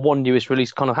 Well, our one newest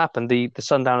release kind of happened. The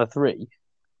Sundowner 3.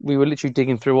 We were literally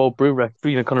digging through old kind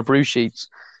of brew sheets,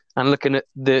 and looking at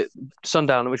the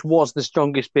Sundowner, which was the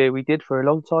strongest beer we did for a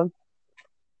long time.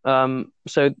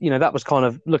 So that was kind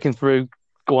of looking through.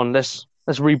 Go on, let's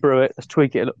rebrew it. Let's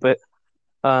tweak it a little bit.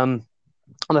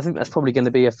 And I think that's probably going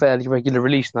to be a fairly regular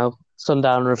release now.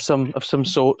 Sundowner of some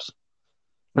sorts.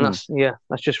 And that's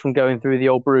just from going through the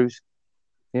old brews.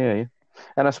 Yeah.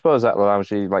 And I suppose that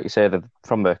allows you, like you say,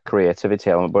 from the creativity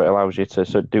element, but it allows you to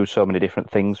sort of do so many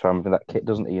different things from that kit,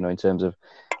 doesn't it? In terms of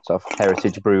sort of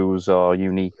heritage brews or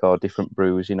unique or different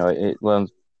brews. It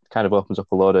kind of opens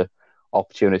up a lot of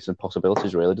opportunities and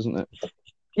possibilities, really, doesn't it?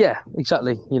 Yeah,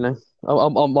 exactly.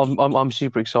 I'm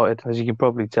super excited, as you can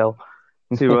probably tell,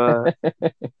 to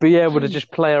be able to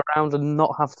just play around and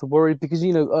not have to worry, because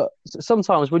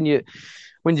sometimes when you're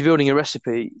building a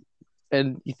recipe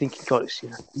and you think, God,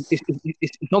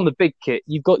 it's on the big kit,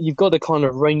 you've got to kind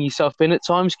of rein yourself in at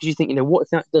times, because you think, what if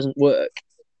that doesn't work?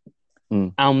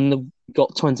 And we've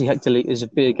got 20 hectolitres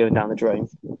of beer going down the drain.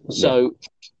 So,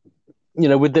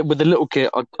 with the little kit,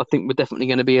 I think we're definitely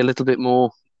going to be a little bit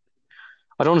more.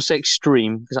 I don't want to say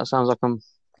extreme, because that sounds like I'm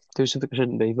doing something I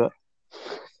shouldn't be, but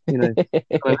a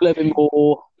little bit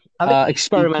more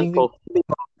experimental.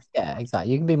 Yeah,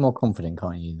 exactly. You can be more confident,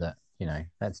 can't you? That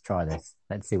let's try this.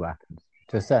 Let's see what happens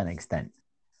to a certain extent,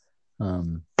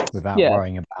 without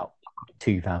worrying about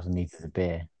 2,000 litres of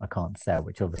beer I can't sell,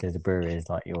 which obviously as a brewery is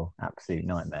like your absolute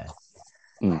nightmare.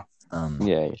 And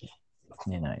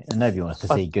nobody wants to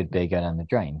see good beer go down the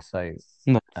drain. So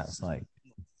that's like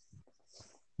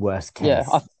worst case.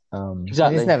 Yeah,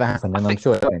 exactly. It's never happened, and I'm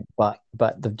sure it won't.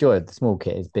 But the joy of the small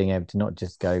kit is being able to not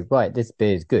just go, right, this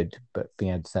beer is good, but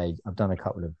being able to say, I've done a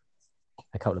couple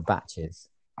of batches,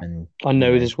 and I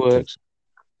know this works.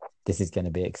 This is going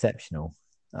to be exceptional,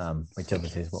 which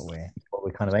obviously is what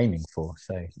we're kind of aiming for.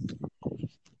 So,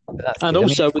 and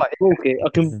also with the small kit, I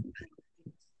can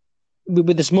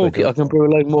with the small kit I can brew a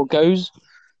load more goes,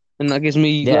 and that gives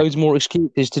me loads more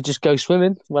excuses to just go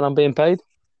swimming when I'm being paid.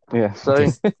 Yeah. So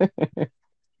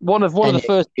one of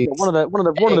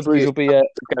the brews will be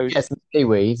goes. Get some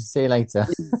seaweed. See you later.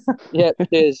 Yeah,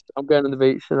 cheers. I'm going on the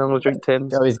beach and I'm gonna drink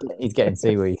tins. Oh, he's getting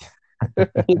seaweed.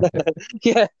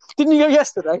 Yeah. Didn't you go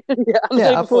yesterday?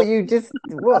 I thought you just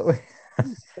what?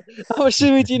 How much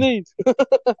seaweed do you need?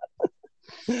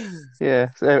 Yeah.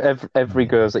 So every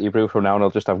goes that you brew from now on, I'll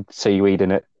just have seaweed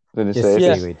in it.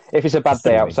 Seaweed. If it's a bad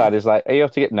day outside, it's like, are you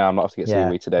have to get? No, I'm not have to get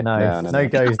seaweed today. No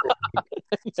goes.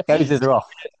 Goes are off.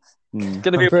 It's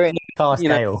gonna be brewing car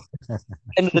scale.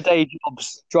 End of the day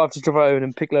jobs. Drive to Travone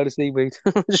and pick a load of seaweed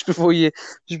just before you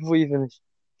finish.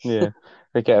 Yeah,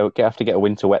 have to get a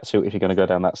winter wetsuit if you're going to go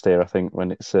down that stair. I think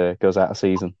when it goes out of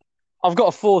season. I've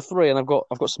got a 4-3 and I've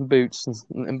got some boots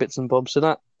and bits and bobs, so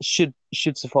that should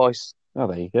suffice. Oh,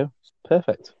 there you go.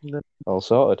 Perfect. All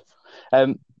sorted.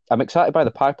 I'm excited by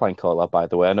the Pipeline collab, by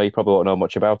the way. I know you probably won't know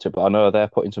much about it, but I know they're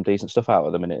putting some decent stuff out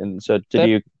at the minute. And so,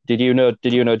 did you know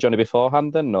Johnny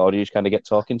beforehand then, or did you just kind of get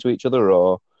talking to each other,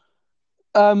 or?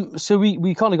 So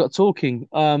we kind of got talking.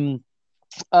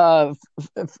 A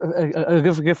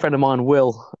good friend of mine,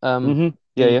 Will.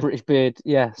 British Beard.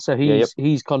 Yeah. So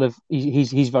he's kind of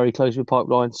he's very close with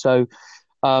Pipeline. So,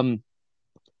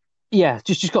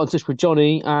 just got in touch with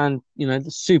Johnny, and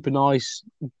super nice,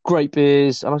 great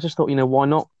beers, and I just thought, why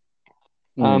not?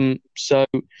 So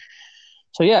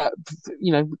looking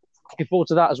forward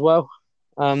to that as well.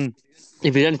 If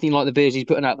it's anything like the beers he's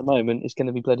putting out at the moment, it's going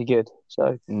to be bloody good.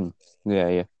 So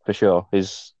yeah, for sure.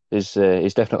 He's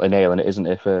definitely nailing it, isn't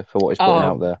he, for what he's putting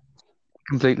out there?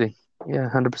 Completely. Yeah,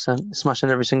 100%. Smashing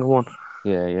every single one.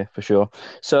 Yeah, for sure.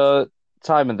 So,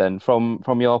 Simon, then, from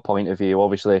your point of view,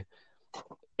 obviously,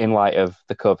 in light of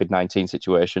the COVID-19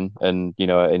 situation, and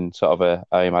in sort of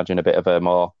I imagine a bit of a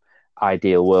more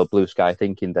ideal world, blue sky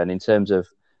thinking, then in terms of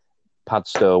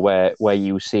Padstow, where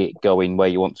you see it going, where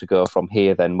you want to go from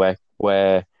here, then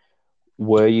where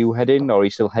were you heading, or are you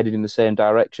still headed in the same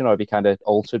direction, or have you kind of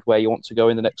altered where you want to go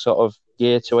in the next sort of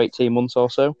year to 18 months or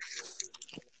so?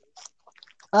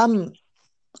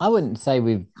 I wouldn't say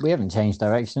we haven't changed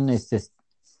direction. It's just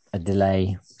a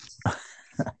delay.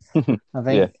 I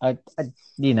think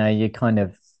you're kind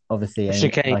of obviously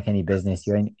like any business,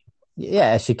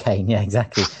 a chicane. Yeah,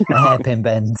 exactly. A hairpin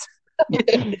bend.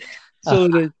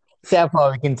 See how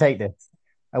far we can take this.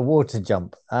 A water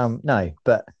jump. No,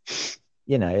 but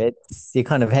you're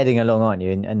kind of heading along, aren't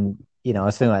you? And I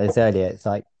was thinking about this earlier. It's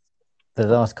like for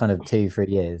the last kind of 2-3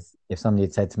 years, if somebody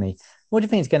had said to me, "What do you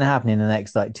think is going to happen in the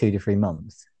next like 2 to 3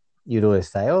 months?" you'd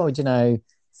always say, "Oh, do you know,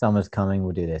 summer's coming,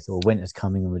 we'll do this," or "Winter's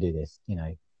coming, and we'll do this." You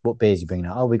know, what beers you bringing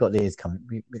out? Oh, we got these coming.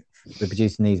 We're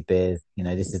producing these beers. You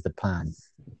know, this is the plan.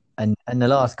 And the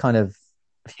last kind of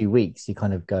few weeks, you're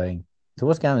kind of going, so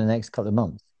what's going on in the next couple of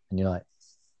months? And you're like,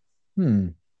 I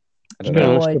don't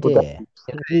no know. idea.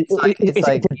 It's like you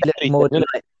look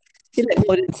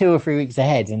more than 2 or 3 weeks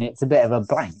ahead, and it's a bit of a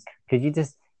blank because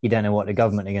you don't know what the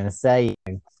government are going to say,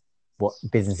 what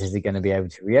businesses are going to be able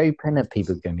to reopen, are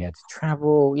people going to be able to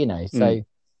travel, you know. So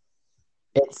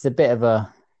it's a bit of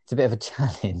a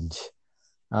challenge.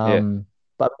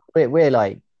 But we're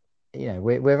like, you know,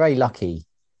 we're very lucky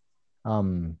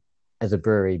as a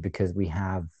brewery because we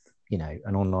have, you know,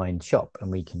 an online shop and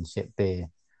we can ship beer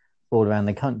all around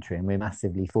the country, and we're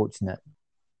massively fortunate.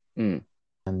 And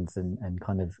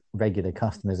kind of regular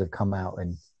customers have come out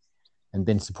and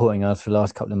been supporting us for the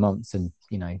last couple of months, and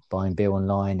you know, buying beer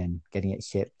online and getting it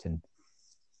shipped, and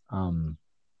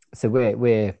so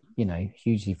we're you know,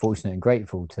 hugely fortunate and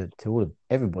grateful to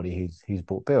everybody who's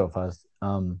bought beer off us.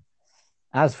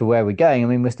 As for where we're going, I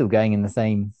mean, we're still going in the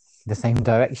same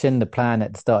direction. The plan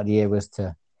at the start of the year was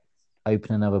to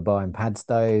open another bar in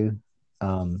Padstow,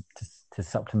 to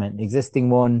supplement the existing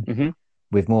one.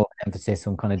 With more emphasis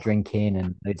on kind of drinking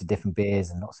and loads of different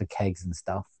beers and lots of kegs and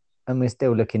stuff. And we're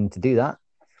still looking to do that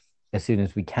as soon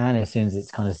as we can, as soon as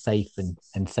it's kind of safe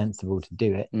and sensible to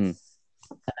do it. And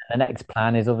the next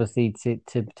plan is obviously to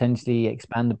potentially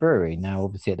expand the brewery. Now,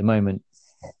 obviously, at the moment,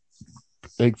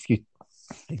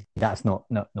 that's not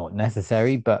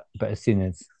necessary, but as soon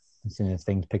as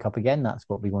things pick up again, that's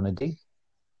what we want to do.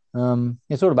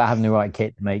 It's all about having the right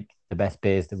kit to make the best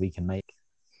beers that we can make.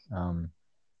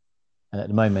 And at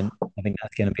the moment, I think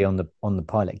that's going to be on the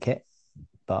pilot kit,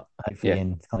 but hopefully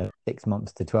in kind of 6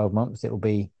 months to 12 months, it will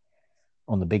be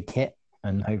on the big kit.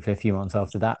 And hopefully a few months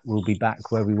after that, we'll be back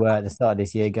where we were at the start of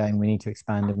this year going, we need to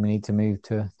expand and we need to move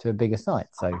to a bigger site.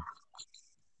 So,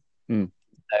 you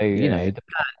know,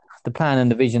 the plan and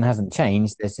the vision hasn't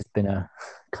changed. There's just been a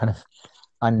kind of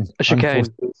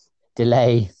unforced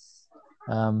delay,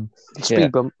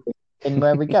 speed bump in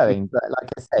where we're going. But like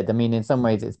I said, I mean, in some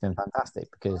ways it's been fantastic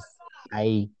because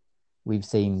we've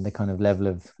seen the kind of level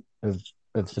of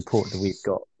support that we've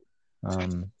got,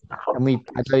 and we've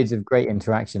had loads of great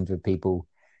interactions with people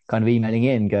kind of emailing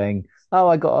in going, oh,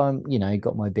 I got you know,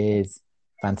 got my beers,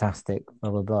 fantastic,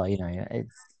 blah blah blah. You know,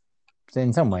 it's, so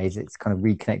in some ways it's kind of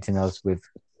reconnecting us with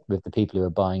the people who are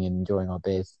buying and enjoying our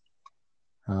beers,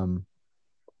 you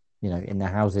know, in their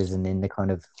houses, and in the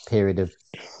kind of period of,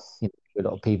 you know, a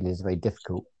lot of people is very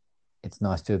difficult. It's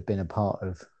nice to have been a part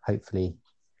of hopefully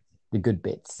the good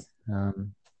bits,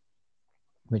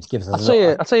 which gives us.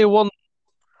 I'll tell you one.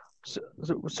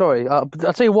 Sorry, I'll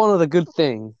tell you one other good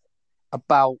thing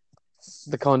about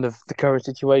the current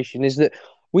situation is that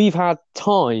we've had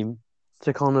time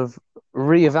to kind of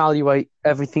reevaluate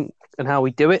everything and how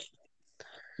we do it.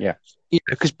 Yeah.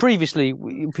 Because previously,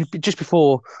 just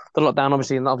before the lockdown,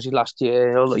 obviously last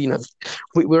year, you know,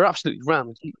 we were absolutely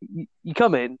rammed. You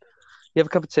come in, you have a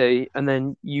cup of tea, and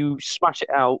then you smash it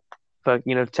out for,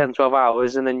 you know, 10, 12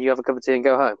 hours, and then you have a cup of tea and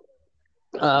go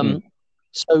home.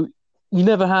 So you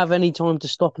never have any time to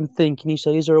stop and think, and you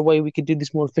say, is there a way we could do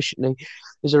this more efficiently?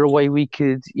 Is there a way we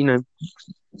could, you know,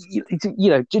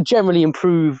 generally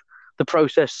improve the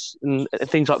process and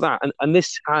things like that? And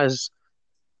this has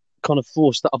kind of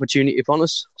forced that opportunity upon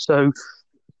us. So,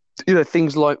 you know,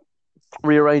 things like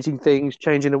rearranging things,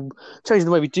 changing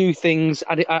the way we do things,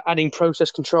 adding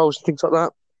process controls and things like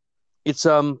that. It's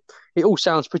it all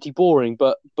sounds pretty boring,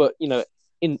 but you know,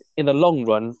 in the long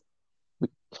run,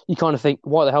 you kind of think,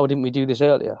 why the hell didn't we do this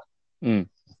earlier?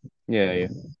 Yeah.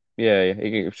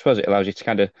 I suppose it allows you to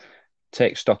kind of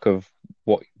take stock of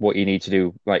what you need to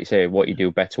do, like you say, what you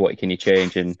do better, what can you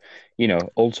change, and you know,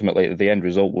 ultimately the end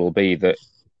result will be that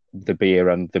the beer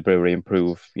and the brewery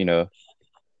improve, you know,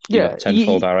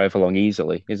 tenfold or however long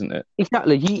easily, isn't it?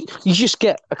 Exactly. You just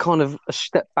get a kind of a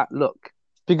step back look,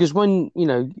 because when, you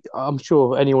know, I'm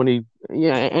sure anyone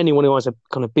who has a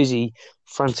kind of busy,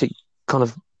 frantic kind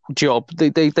of job,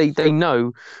 they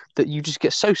know that you just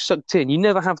get so sucked in, you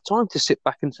never have time to sit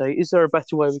back and say, is there a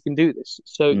better way we can do this?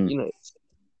 So you know,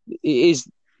 it is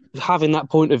having that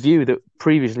point of view that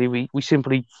previously we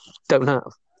simply don't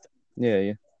have.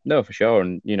 Yeah. No, for sure.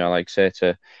 And, you know, like say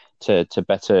to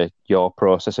better your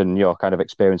process and your kind of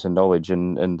experience and knowledge,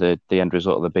 and the end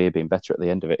result of the beer being better at the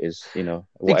end of it is, you know,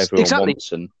 what everyone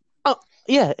wants. And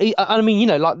yeah, I mean, you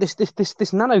know, like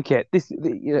this nano kit,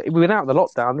 you know, without the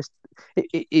lockdown,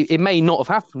 it may not have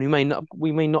happened.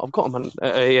 We may not have gotten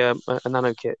a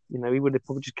nano kit. You know, we would have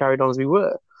probably just carried on as we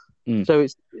were. So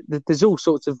there's all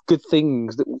sorts of good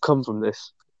things that will come from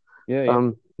this.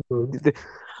 Yeah.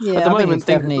 Yeah, At the I think moment,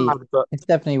 things are bad, but it's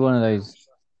definitely one of those.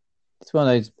 It's one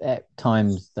of those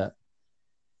times that,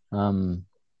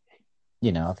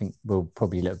 I think we'll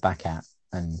probably look back at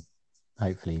and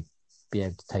hopefully be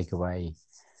able to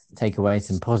take away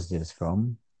some positives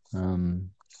from. And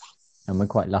we're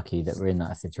quite lucky that we're in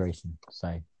that situation.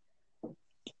 So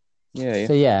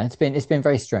yeah. It's been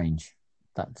very strange.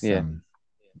 That's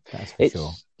for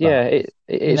sure.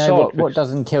 But, what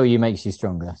doesn't kill you makes you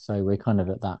stronger. So we're kind of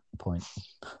at that point.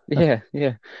 Yeah,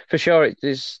 for sure.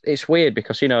 It's weird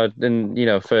because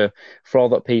for all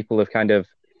that people have kind of,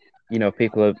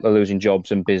 people are losing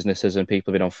jobs and businesses, and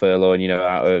people have been on furlough and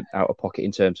out of pocket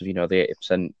in terms of the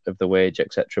 80% of the wage,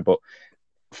 etc. But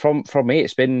from me,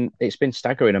 it's been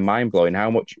staggering and mind blowing how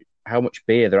much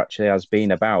beer there actually has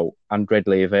been about and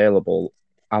readily available,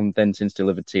 and then since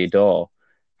delivered to your door,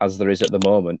 as there is at the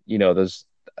moment.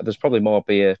 There's probably more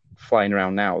beer flying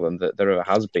around now than there ever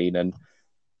has been, and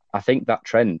I think that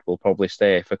trend will probably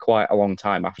stay for quite a long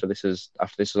time after this is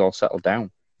all settled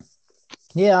down.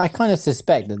 Yeah, I kind of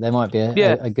suspect that there might be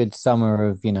a good summer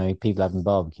of people having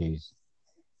barbecues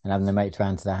and having their mates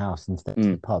around to their house instead of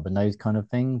the pub and those kind of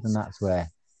things, and that's where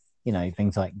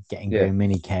things like getting your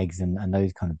mini kegs and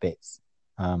those kind of bits.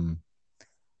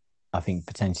 I think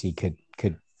potentially could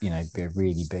be a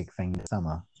really big thing this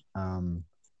summer.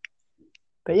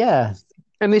 But yeah,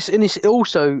 and this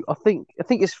also, I think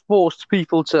it's forced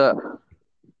people to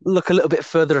look a little bit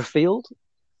further afield.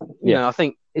 I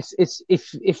think it's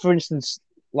if for instance,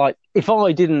 like if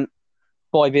I didn't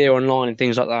buy beer online and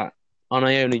things like that, and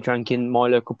I only drank in my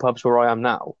local pubs where I am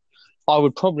now, I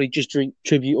would probably just drink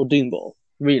Tribute or Doomball.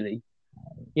 Really,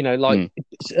 and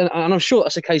I'm sure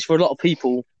that's the case for a lot of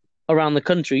people around the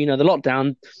country. The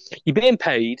lockdown, you're being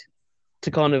paid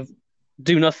to kind of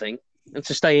do nothing and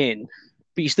to stay in,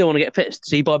 but you still want to get pissed,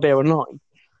 so you buy beer online.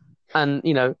 And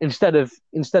instead of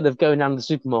going down to the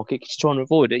supermarket because you're trying to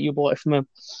avoid it, you buy it from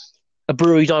a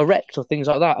brewery direct or things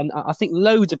like that. And I think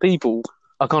loads of people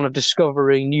are kind of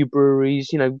discovering new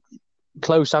breweries,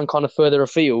 close and kind of further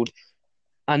afield,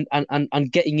 and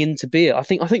getting into beer. I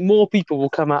think more people will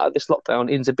come out of this lockdown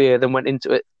into beer than went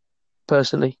into it.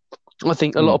 Personally, I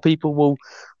think a lot of people will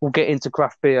get into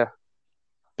craft beer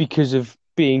because of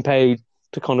being paid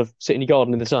to kind of sit in your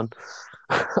garden in the sun.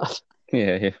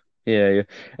 Yeah.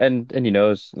 And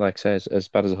as like I say, as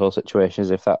bad as the whole situation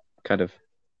is, if that kind of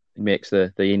makes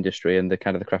the industry and the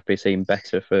kind of the craft beer scene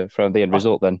better for the end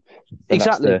result, then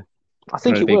exactly. I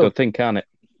think it be will. a good thing, can't it?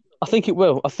 I think it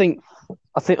will. I think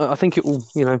it will. I think it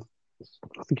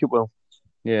will.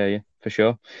 Yeah, for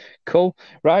sure. Cool.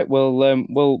 Right.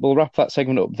 We'll wrap that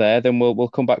segment up there. Then we'll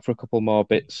come back for a couple more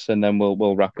bits, and then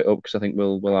we'll wrap it up because I think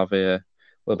we'll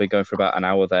be going for about an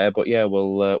hour there. But yeah,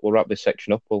 we'll wrap this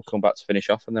section up. We'll come back to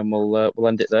finish off, and then we'll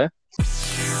end it there.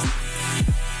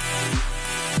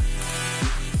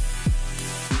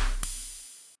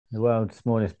 The world's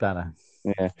smallest bladder.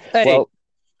 Yeah. Hey. Well,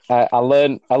 I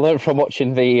learned from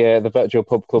watching the virtual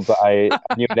pub club that I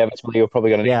knew inevitably you were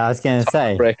probably going to. Yeah, I was going to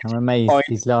say. Break. I'm amazed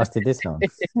he's lasted this long.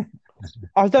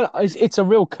 I don't. It's a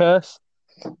real curse.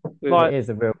 It is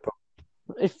a real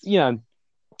problem. If Do you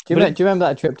remember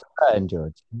that trip to Burton,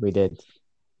 George? We did.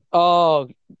 Oh,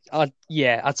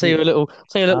 yeah. I'll tell you a little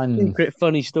secret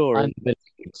funny story.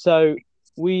 So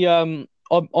we I'm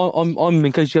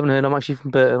in case you haven't heard, I'm actually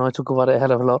from Burton. I talk about it a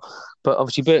hell of a lot, but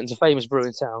obviously Burton's a famous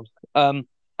brewing town.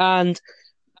 And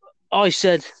I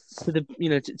said to the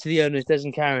to the owners, Des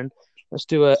and Karen, let's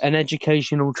do an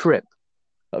educational trip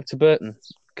up to Burton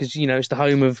because it's the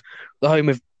home of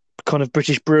kind of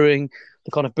British brewing,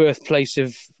 the kind of birthplace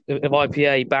of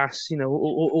IPA, Bass,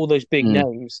 all those big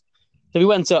names. So we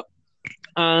went up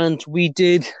and we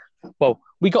did. Well,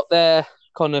 we got there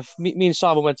kind of. Me and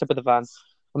Simon went up with the van,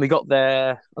 and we got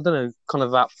there. I don't know, kind of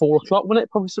about 4:00, wasn't it?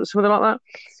 Probably something like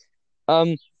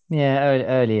that. Yeah,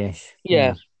 early-ish.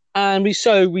 Yeah. And we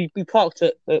parked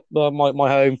at my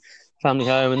home, family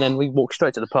home, and then we walked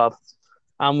straight to the pub,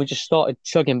 and we just started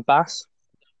chugging Bass.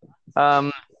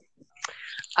 And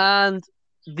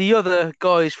the other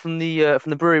guys from the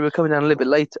brewery were coming down a little bit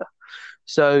later,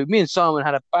 so me and Simon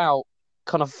had about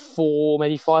kind of 4,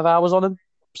 maybe 5 hours on them,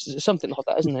 something like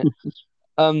that, isn't it?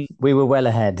 We were well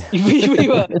ahead. we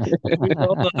were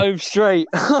on the home straight.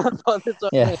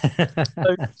 Yeah.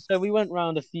 So we went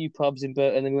round a few pubs in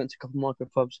Burton, and then we went to a couple of micro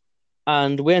pubs,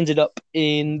 and we ended up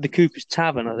in the Cooper's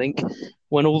Tavern, I think,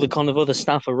 when all the kind of other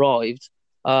staff arrived.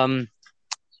 And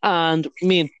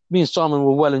me and Simon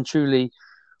were well and truly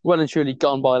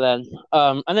gone by then.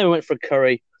 And then we went for a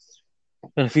curry,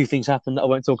 and a few things happened that I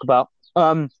won't talk about.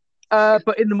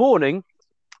 But in the morning,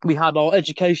 we had our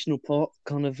educational part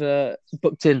kind of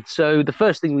booked in. So the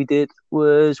first thing we did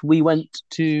was we went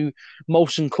to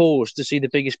Molson Coors to see the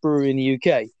biggest brewery in the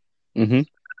UK. Mm-hmm.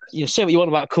 You know, say what you want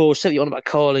about Coors, say what you want about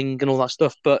Carling and all that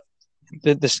stuff, but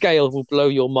the scale will blow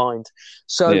your mind.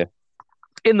 So Yeah.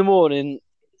 in the morning,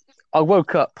 I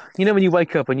woke up. You know when you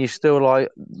wake up and you're still like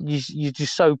you're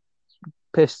just so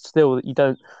pissed still that you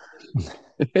don't.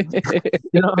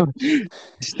 You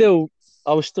know,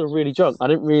 I was still really drunk. I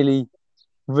didn't really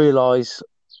realize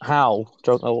how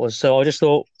drunk I was. So I just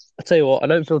thought, I tell you what, I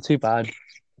don't feel too bad.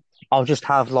 I'll just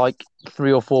have like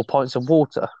 3 or 4 pints of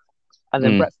water and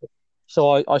then breakfast. So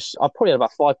I probably had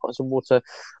about 5 pints of water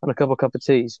and a couple of cup of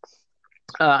teas.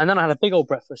 And then I had a big old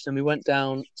breakfast and we went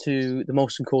down to the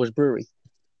Molson Coors brewery.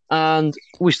 And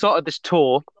we started this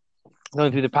tour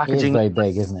going through the It is packaging. very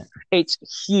big, isn't it?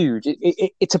 It's huge.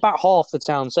 It's about half the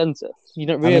town centre. You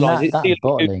don't I mean, realise that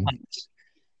bottling,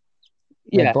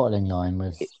 Yeah, the bottling line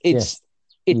was it's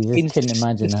you just couldn't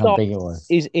imagine how big it was.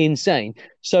 Is insane.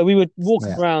 So we were walking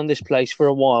Yeah. around this place for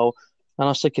a while, and I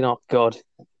was thinking, "Oh God,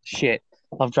 shit!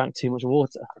 I've drank too much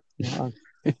water. I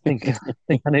think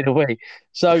I need a wee."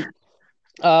 So,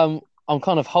 I'm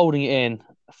kind of holding it in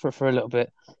for a little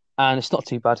bit, and it's not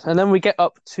too bad. And then we get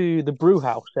up to the brew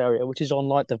house area, which is on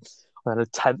like the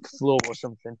 10th floor or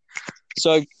something.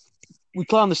 So we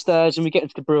climb the stairs and we get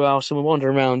into the brew house and we wander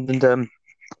around, and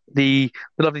the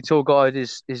lovely tour guide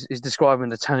is describing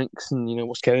the tanks and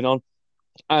what's going on.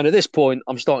 And at this point,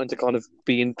 I'm starting to kind of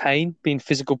be in pain, be in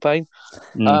physical pain.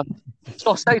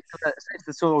 So I say to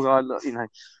the tour guide, look,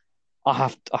 I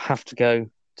have to go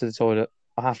to the toilet.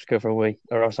 I have to go for a wee,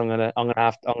 or else I'm gonna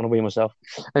wee myself.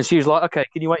 And she was like, okay,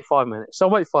 can you wait 5 minutes? So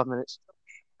I wait 5 minutes,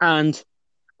 and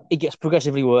it gets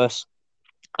progressively worse.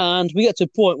 And we get to a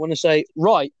point when I say,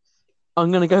 right,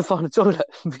 I'm gonna go find a toilet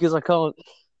because I can't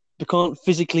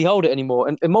physically hold it anymore.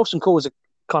 And Molson Coors are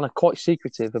kind of quite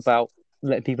secretive about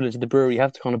letting people into the brewery. You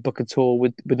have to kind of book a tour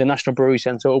with the National Brewery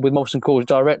Centre or with Molson Coors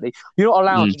directly. You're not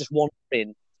allowed to just wander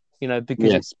in,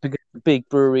 because it's a big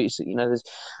brewery. So, there's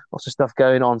lots of stuff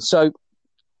going on. So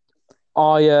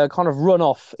I kind of run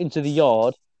off into the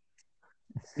yard.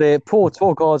 The poor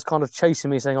tour guide's kind of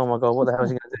chasing me, saying, "Oh my God, what the hell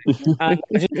is he going to do?" And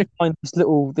I just find this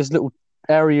little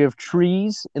area of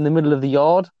trees in the middle of the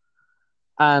yard.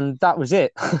 And that was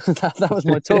it. that was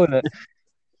my toilet.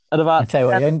 At about I tell you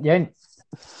what,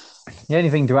 the only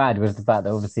thing to add was the fact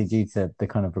that obviously due to the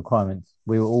kind of requirements,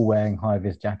 we were all wearing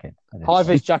high-vis jackets.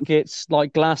 High-vis jackets,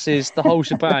 like glasses, the whole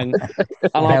shebang.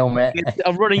 And helmet.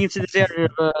 I'm running into this area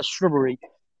of shrubbery,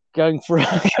 going for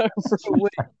a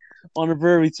week on a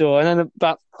brewery tour. And then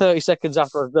about 30 seconds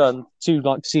after I've done, 2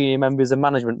 like senior members of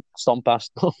management stomp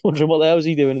past, wondering what the hell is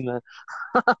he doing in there.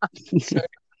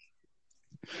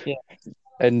 Yeah.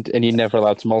 And you're never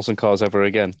allowed to Molson Coors ever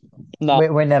again. No,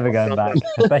 We're never going back,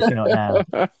 especially not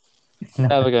now.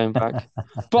 never going back.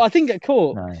 But I didn't get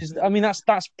caught. No. I mean, that's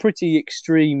pretty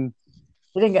extreme.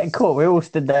 We didn't get caught. We all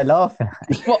stood there laughing.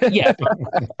 Well, yeah,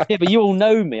 but you all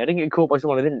know me. I didn't get caught by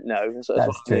someone I didn't know. So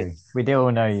That's true. We do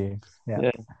all know you. Yeah.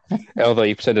 Although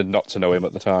you pretended not to know him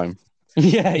at the time.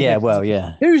 Yeah. Well,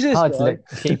 yeah. Who's this Hard guy? to look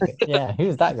cheap. Yeah,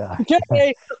 who's that guy?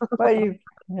 Okay. Where are you?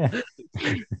 Yeah.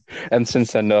 And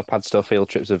since then, no Padstow field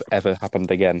trips have ever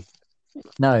happened again.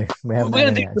 No, we haven't. We're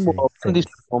done gonna any, do some more. actually, We're gonna do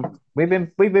since. some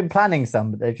more. We've been planning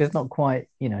some, but they've just not quite,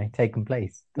 taken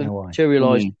place. Don't know why.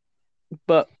 Materialised.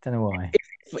 But Don't know why.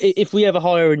 if we ever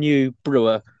hire a new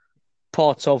brewer,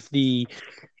 part of the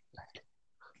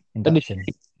Induction.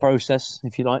 process,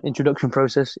 if you like, introduction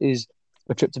process, is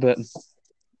a trip to Burton.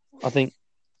 I think.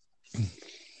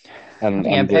 And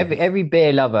Every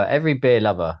beer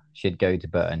lover should go to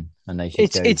Burton, and they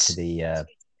should go to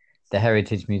the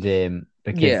Heritage Museum,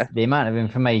 because the amount of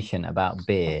information about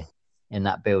beer in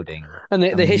that building And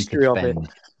the history of it.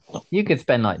 You could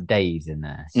spend like days in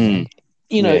there. Mm.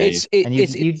 You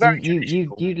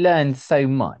learn so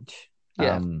much.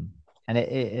 Yeah. And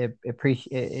it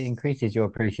increases your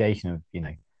appreciation of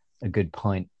a good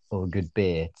pint or a good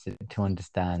beer to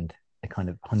understand the kind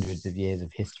of hundreds of years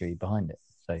of history behind it.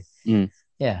 So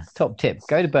yeah, top tip: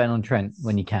 go to Burton-on-Trent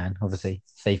when you can, obviously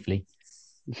safely,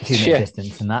 2-minute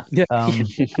distance and that. Yeah.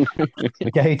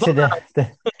 Go to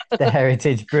the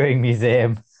Heritage Brewing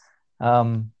Museum.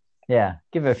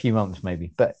 Give it a few months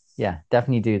maybe, but yeah,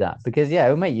 definitely do that, because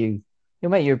it'll make you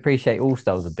appreciate all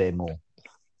styles of beer more.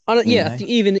 I think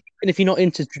even if you're not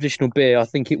into traditional beer, I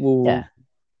think it will give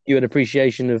you an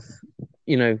appreciation of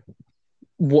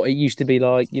what it used to be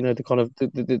like. The kind of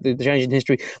the change in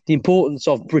history, the importance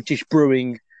of British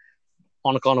brewing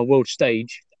on a kind of world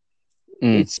stage.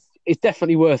 It's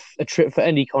definitely worth a trip for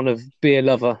any kind of beer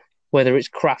lover, whether it's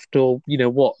craft or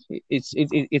what. It's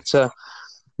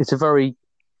it's a very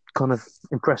kind of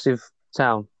impressive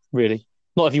town, really.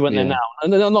 Not if you went there Yeah. now,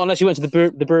 and not unless you went to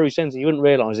the brewery centre, you wouldn't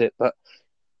realise it. But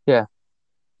yeah,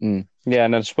 Yeah,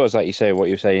 and I suppose, like you say, what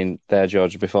you're saying there,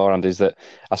 George, beforehand, is that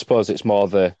I suppose it's more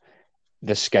the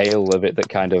scale of it that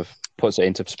kind of puts it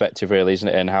into perspective, really, isn't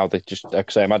it? And how they just,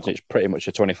 because I imagine it's pretty much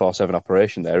a 24/7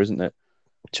 operation there, isn't it?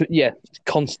 it's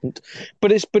constant.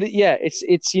 But it's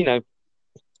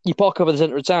you park over the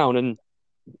centre of town, and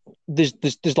there's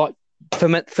like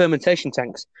fermentation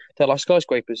tanks. They're like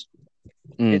skyscrapers.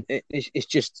 It's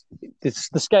just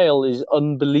the scale is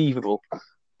unbelievable.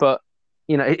 But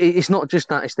it's not just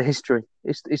that; it's the history.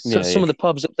 Some of the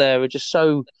pubs up there are just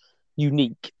so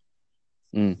unique.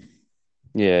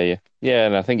 Yeah,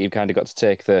 and I think you've kind of got to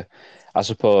take I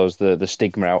suppose the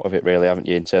stigma out of it, really, haven't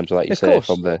you? In terms of, like you say,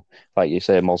 from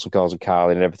Molson Coors and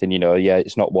Carling and everything.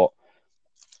 It's not what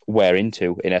we're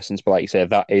into in essence, but like you say,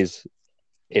 that is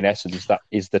in essence that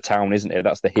is the town, isn't it?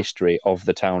 That's the history of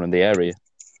the town and the area.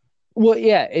 Well,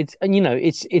 yeah, it's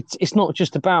not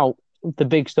just about the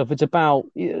big stuff. It's about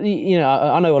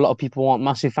I know a lot of people aren't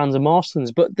massive fans of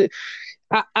Marston's, but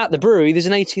at the brewery there's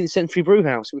an 18th century brew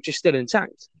house which is still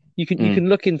intact. You can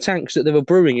look in tanks that they were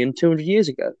brewing in 200 years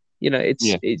ago. It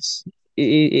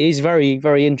is very,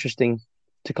 very interesting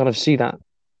to kind of see that.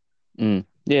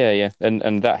 Yeah,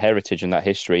 and that heritage and that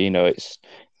history,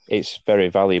 it's very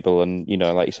valuable, and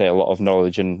like you say, a lot of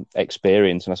knowledge and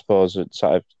experience, and I suppose it's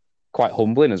sort of quite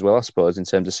humbling as well, I suppose, in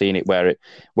terms of seeing it where it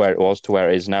was to where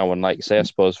it is now, and like you say, I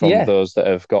suppose from those that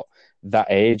have got that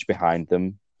age behind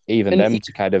them, even them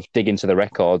to kind of dig into the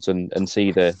records and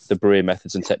see the brewing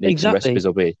methods and techniques and recipes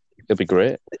will be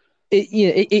great.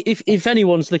 If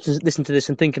anyone's listening to this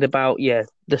and thinking about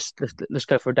let's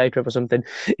go for a day trip or something,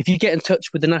 if you get in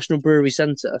touch with the National Brewery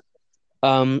Centre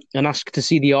and ask to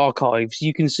see the archives,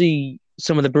 you can see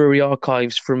some of the brewery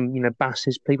archives from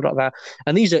Bass's, people like that,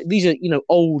 and these are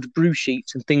old brew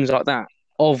sheets and things like that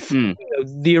of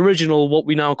the original, what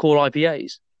we now call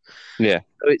IPAs. Yeah,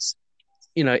 so it's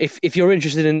if you're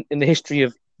interested in the history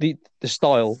of the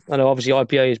style, I know obviously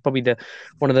IPA is probably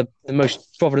one of the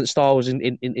most prominent styles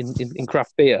in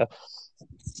craft beer.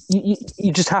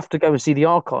 You just have to go and see the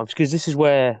archives, because this is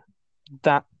where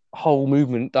that whole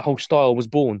movement, that whole style was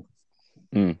born.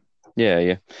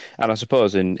 Yeah, and I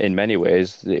suppose in many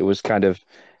ways it was kind of,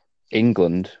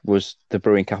 England was the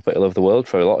brewing capital of the world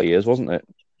for a lot of years, wasn't it?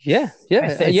 Yeah,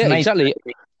 exactly.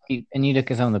 And you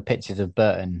look at some of the pictures of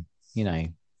Burton,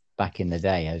 back in the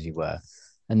day, as you were,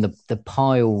 and the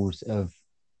piles of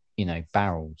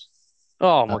barrels.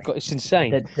 Oh my God, it's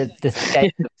insane. The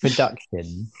scale of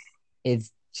production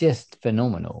is just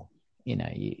phenomenal.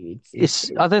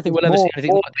 It's I don't think we'll ever see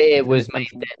anything more like beer was made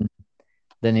then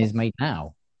than is made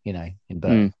now, in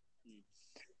Burton.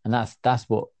 And that's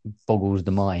what boggles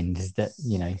the mind, is that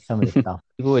some of the stuff,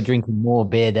 people were drinking more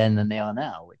beer then than they are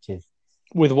now, which is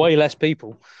with way less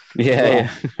people.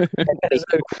 Yeah.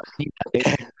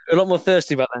 A lot more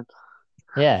thirsty back then.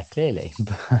 Yeah, clearly.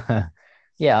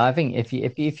 Yeah, I think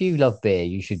if you love beer,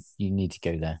 you need to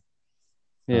go there.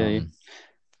 Yeah.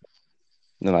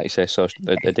 And like you say, social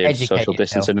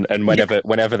distancing, and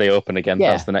whenever they open again,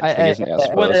 that's the next thing, isn't it? I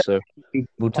suppose so.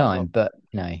 Time, but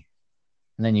and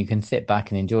then you can sit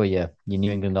back and enjoy your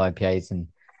New England IPAs and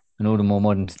all the more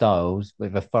modern styles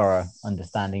with a thorough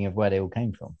understanding of where they all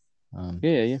came from.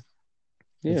 Yeah,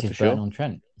 which is Burton on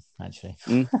Trent, actually.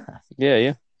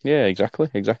 Yeah, exactly.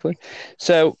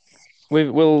 So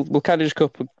we'll kind of just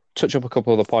touch up a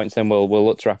couple of the points, then we'll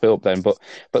look to wrap it up then.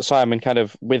 But Simon, kind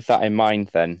of with that in mind,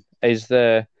 then is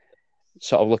there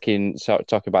talking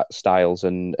about styles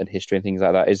and history and things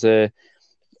like that? Is there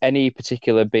any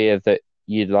particular beer that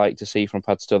you'd like to see from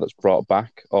Padstow that's brought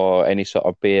back, or any sort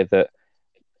of beer that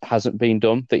hasn't been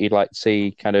done that you'd like to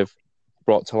see kind of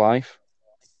brought to life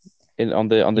on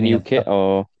the new kit,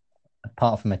 or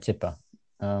apart from a tipper?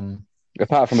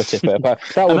 Apart from a tipper,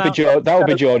 that would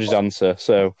be George's answer.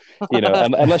 So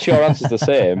unless your answer's the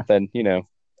same, then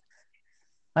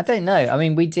I don't know. I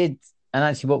mean, we did, and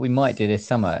actually, what we might do this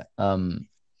summer, in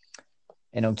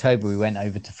October, we went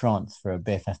over to France for a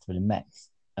beer festival in Metz,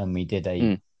 and we did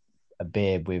a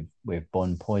beer with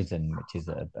Bon Poison, which is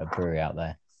a brewery out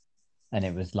there, and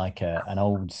it was like an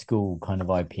old school kind of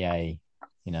IPA,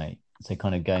 so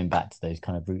kind of going back to those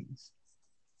kind of roots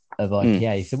of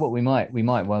IPA. So what we might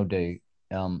well do,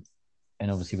 and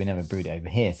obviously we never brewed it over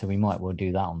here, so we might well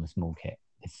do that on the small kit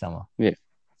this summer. Yeah,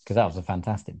 because that was a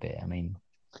fantastic beer. I mean,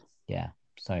 yeah,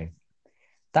 so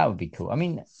that would be cool. I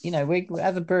mean, we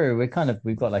as a brewer, we've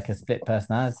got like a split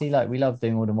personality. Like, we love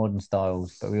doing all the modern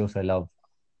styles, but we also love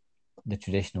the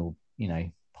traditional,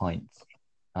 pints.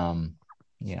 A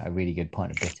really good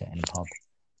pint of bitter in a pub.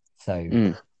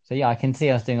 So So yeah, I can see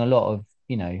us doing a lot of,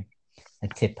 a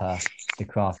tipper, the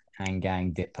craft and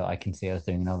gang dipper. I can see us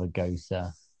doing another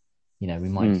Gosa. We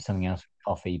might do something else with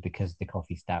coffee, because the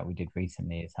coffee stout we did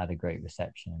recently has had a great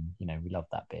reception. We love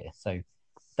that beer. So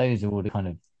those are all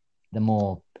the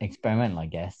more experimental, I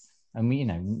guess. And we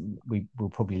will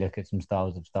probably look at some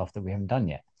styles of stuff that we haven't done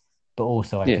yet. But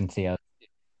also I can see us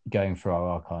going through our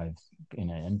archives,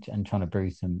 and trying to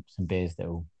brew some beers that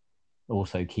will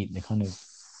also keep the kind of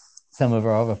some of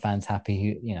our other fans happy,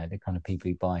 who, the kind of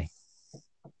people who buy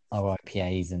our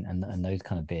IPAs and those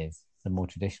kind of beers, the more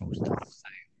traditional stuff. So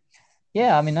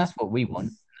yeah, I mean, that's what we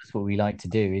want. That's what we like to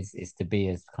do, is to be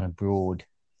as kind of broad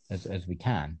as we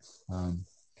can.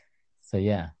 So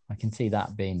yeah, I can see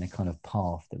that being the kind of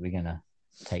path that we're gonna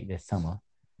take this summer.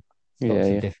 Lots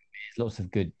of different beers, lots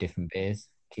of good different beers.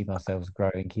 Keep ourselves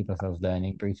growing, keep ourselves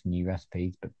learning, brew some new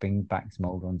recipes, but bring back some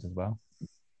old ones as well.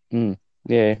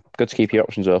 Yeah, good to keep your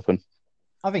options open.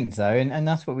 I think so, and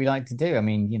that's what we like to do. I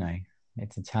mean,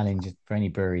 it's a challenge for any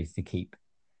breweries to keep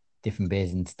different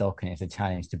beers in stock, and it's a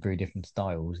challenge to brew different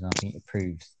styles. And I think it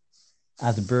proves,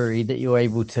 as a brewery, that you're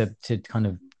able to kind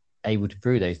of able to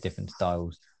brew those different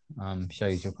styles.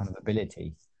 Shows your kind of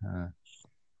ability, and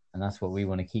that's what we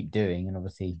want to keep doing. And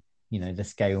obviously, the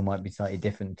scale might be slightly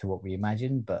different to what we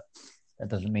imagined, but that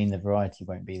doesn't mean the variety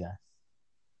won't be there.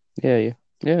 Yeah.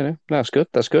 No, that's good.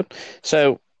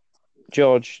 So,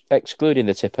 George, excluding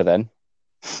the tipper, then.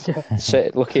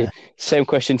 Same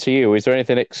question to you. Is there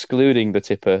anything excluding the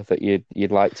tipper that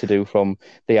you'd like to do from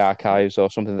the archives,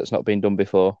 or something that's not been done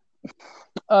before?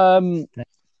 I'd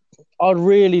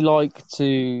really like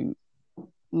to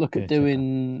look at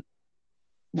doing.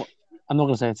 I'm not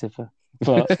going to say a tipper,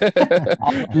 but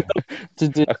I'd love to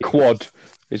do a quad.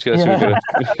 He's going to say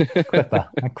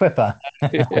a quipper.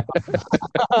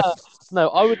 No,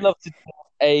 I would love to do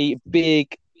a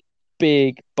big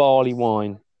barley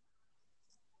wine.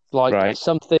 Like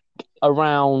something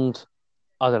around,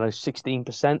 I don't know,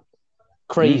 16%.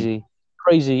 Crazy.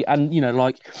 And,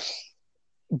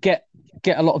 get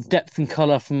a lot of depth and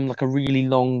colour from like a really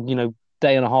long,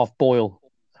 day and a half boil.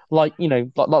 Like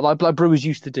brewers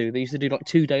used to do. They used to do like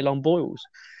 2-day long boils.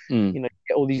 Get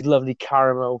all these lovely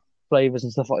caramel flavours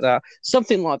and stuff like that.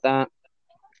 Something like that.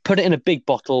 Put it in a big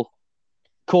bottle,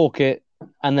 cork it,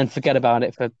 and then forget about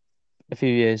it for a few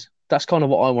years. That's kind of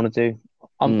what I want to do.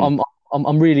 I'm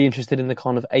really interested in the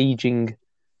kind of aging,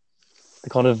 the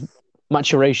kind of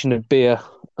maturation of beer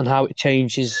and how it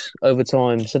changes over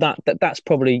time. So that's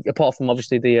probably, apart from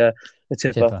obviously the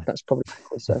tipper. That's probably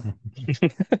what I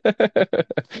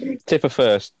say. Tipper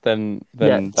first, then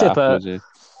tipper.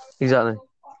 Exactly.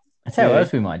 I tell you what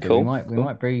else we might do. Cool.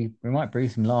 We might brew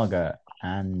some lager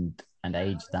and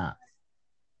age that.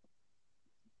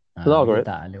 Lager it.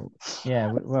 That a little.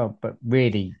 Yeah, well, but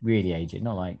really, really age it.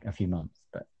 Not like a few months,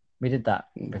 but we did that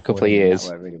a couple of years.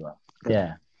 That really well.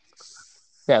 Yeah.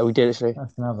 Yeah, we did actually.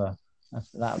 That's another.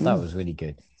 That was really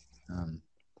good. To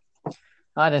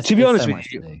be honest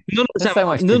with you, none of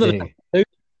that.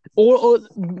 Or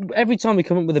every time we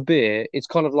come up with a beer, it's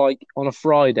kind of like on a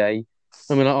Friday,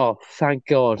 and we're like, oh, thank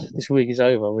God, this week is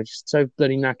over. We're just so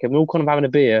bloody knackered. We're all kind of having a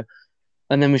beer,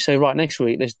 and then we say, right, next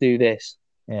week, let's do this.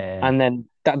 Yeah. And then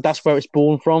that's where it's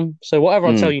born from. So whatever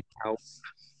I tell you now,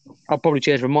 I'll probably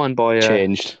change my mind by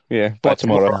changed. Yeah, by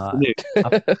tomorrow.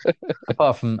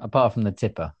 Apart from the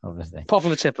tipper, obviously. Apart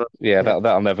from the tipper. Yeah,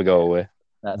 that'll never go away.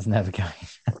 That's never going.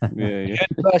 Yeah.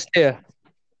 First year.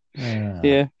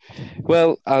 Yeah.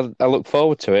 Well, I look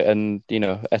forward to it, and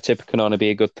a tipper can only be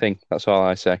a good thing. That's all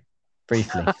I say.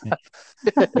 Briefly.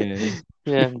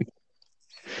 Yeah.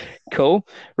 Cool.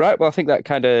 Right. Well, I think that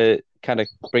kind of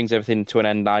brings everything to an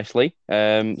end nicely.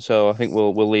 So I think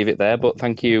we'll leave it there. But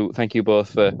thank you both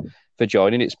for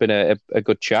joining. It's been a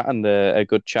good chat, and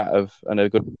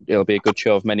it'll be a good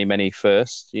show of many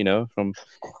firsts. From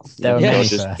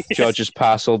George's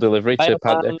parcel delivery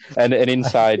to an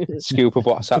inside scoop of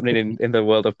what's happening in the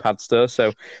world of Padstow.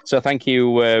 So thank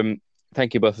you.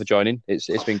 Thank you both for joining. It's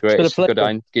been great. It's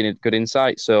good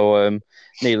insight. So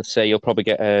needless to say, you'll probably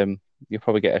get a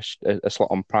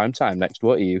slot on prime time next,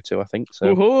 won't you two? I think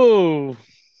so. Woohoo!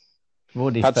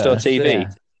 Padstow TV.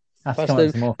 Yeah.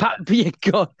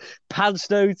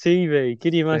 Padstow TV.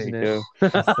 Can you imagine it?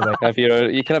 You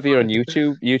can have your own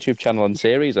YouTube channel and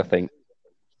series. I think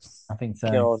so.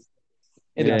 God.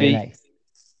 It'd be next.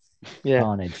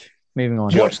 Carnage. Moving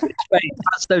on. Watch this space.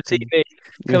 Padstow TV.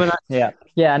 Coming out.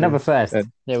 Yeah, another first.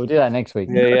 Yeah, we'll do that next week.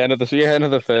 Yeah, another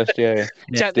first. Yeah.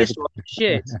 Check this one.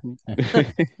 Shit.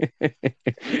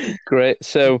 Great.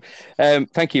 So,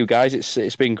 thank you guys.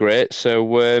 It's been great.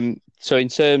 So in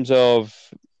terms of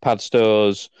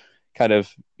Padstow's kind of,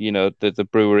 the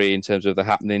brewery in terms of the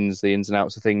happenings, the ins and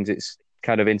outs of things. It's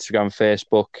kind of Instagram,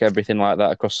 Facebook, everything like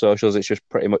that across socials. It's just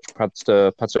pretty much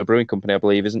Padstow Brewing Company, I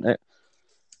believe, isn't it?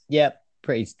 Yep,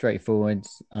 pretty straightforward.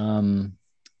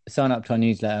 Sign up to our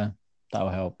newsletter. That'll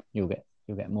help. You'll get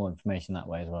more information that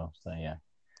way as well. So yeah,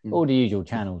 all the usual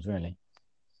channels really.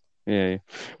 Yeah.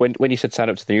 When you said sign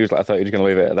up to the newsletter, I thought you were going to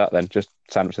leave it at that. Then just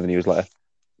sign up to the newsletter.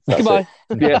 That's Goodbye.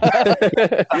 Yeah.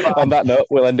 On that note,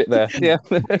 we'll end it there. Yeah.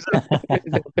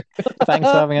 Thanks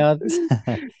for having us.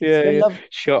 Yeah.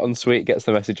 Short and sweet, gets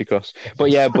the message across.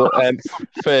 But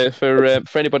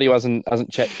for anybody who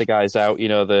hasn't checked the guys out,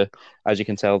 as you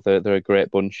can tell, they're a great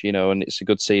bunch, and it's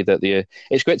good to see that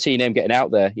it's great to see your name getting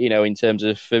out there, in terms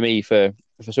of, for me, for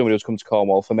somebody who's come to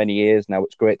Cornwall for many years now,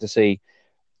 it's great to see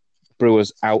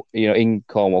brewers out, in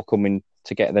Cornwall coming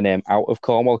to get the name out of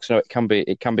Cornwall, because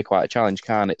it can be quite a challenge,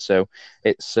 can't it? So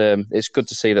it's good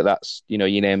to see that's your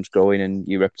name's growing and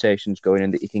your reputation's growing,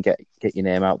 and that you can get your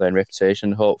name out there and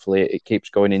reputation. Hopefully it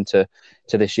keeps going into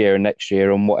this year and next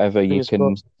year, and whatever you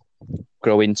can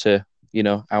grow into,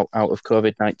 out of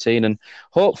COVID-19. And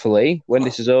hopefully when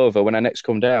this is over, when I next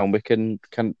come down, we can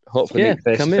hopefully meet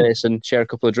face to face and share a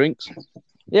couple of drinks.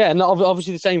 Yeah, and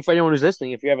obviously the same for anyone who's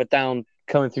listening. If you're ever down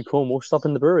coming through Cornwall, stop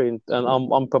in the brewery, and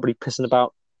I'm probably pissing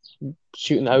about,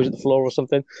 shooting the hose at the floor or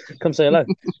something. Come say hello.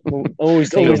 always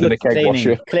cleaning,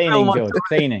 George.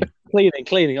 Cleaning.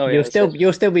 Oh, yeah,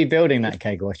 you'll still be building that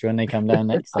keg washer when they come down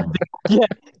next time. Yeah,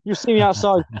 you'll see me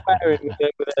outside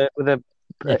with a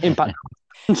impact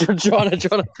trying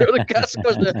to build a gas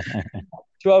washer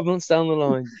 12 months down the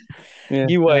line. Yeah.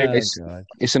 You wait.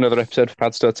 It's another episode for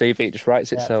Padstow TV. It just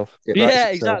writes itself.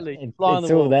 Exactly. It's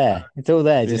all there. It's all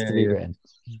there just to be written.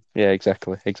 Yeah,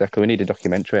 exactly. We need a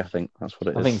documentary, I think. That's what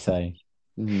it is. I think so.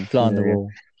 Fly on the wall.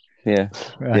 Yeah.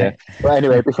 Right. Yeah. But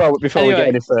anyway, before we get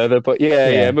any further, but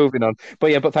moving on.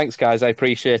 But thanks, guys. I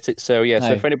appreciate it. So,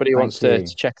 so if anybody wants to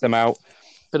check them out,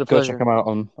 go check them out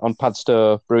on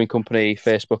Padstow Brewing Company,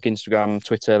 Facebook, Instagram,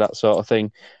 Twitter, that sort of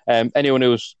thing. Anyone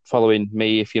who's following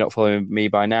me, if you're not following me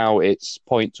by now, it's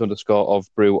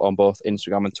 _of_brew on both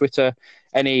Instagram and Twitter.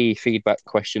 Any feedback,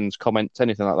 questions, comments,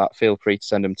 anything like that, feel free to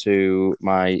send them to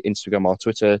my Instagram or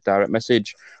Twitter direct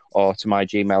message, or to my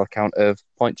Gmail account of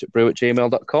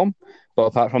pointatbrew@gmail.com. But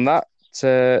apart from that,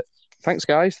 thanks,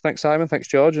 guys. Thanks, Simon. Thanks,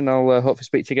 George. And I'll hopefully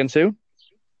speak to you again soon.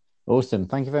 Awesome.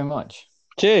 Thank you very much.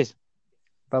 Cheers.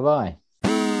 Bye-bye.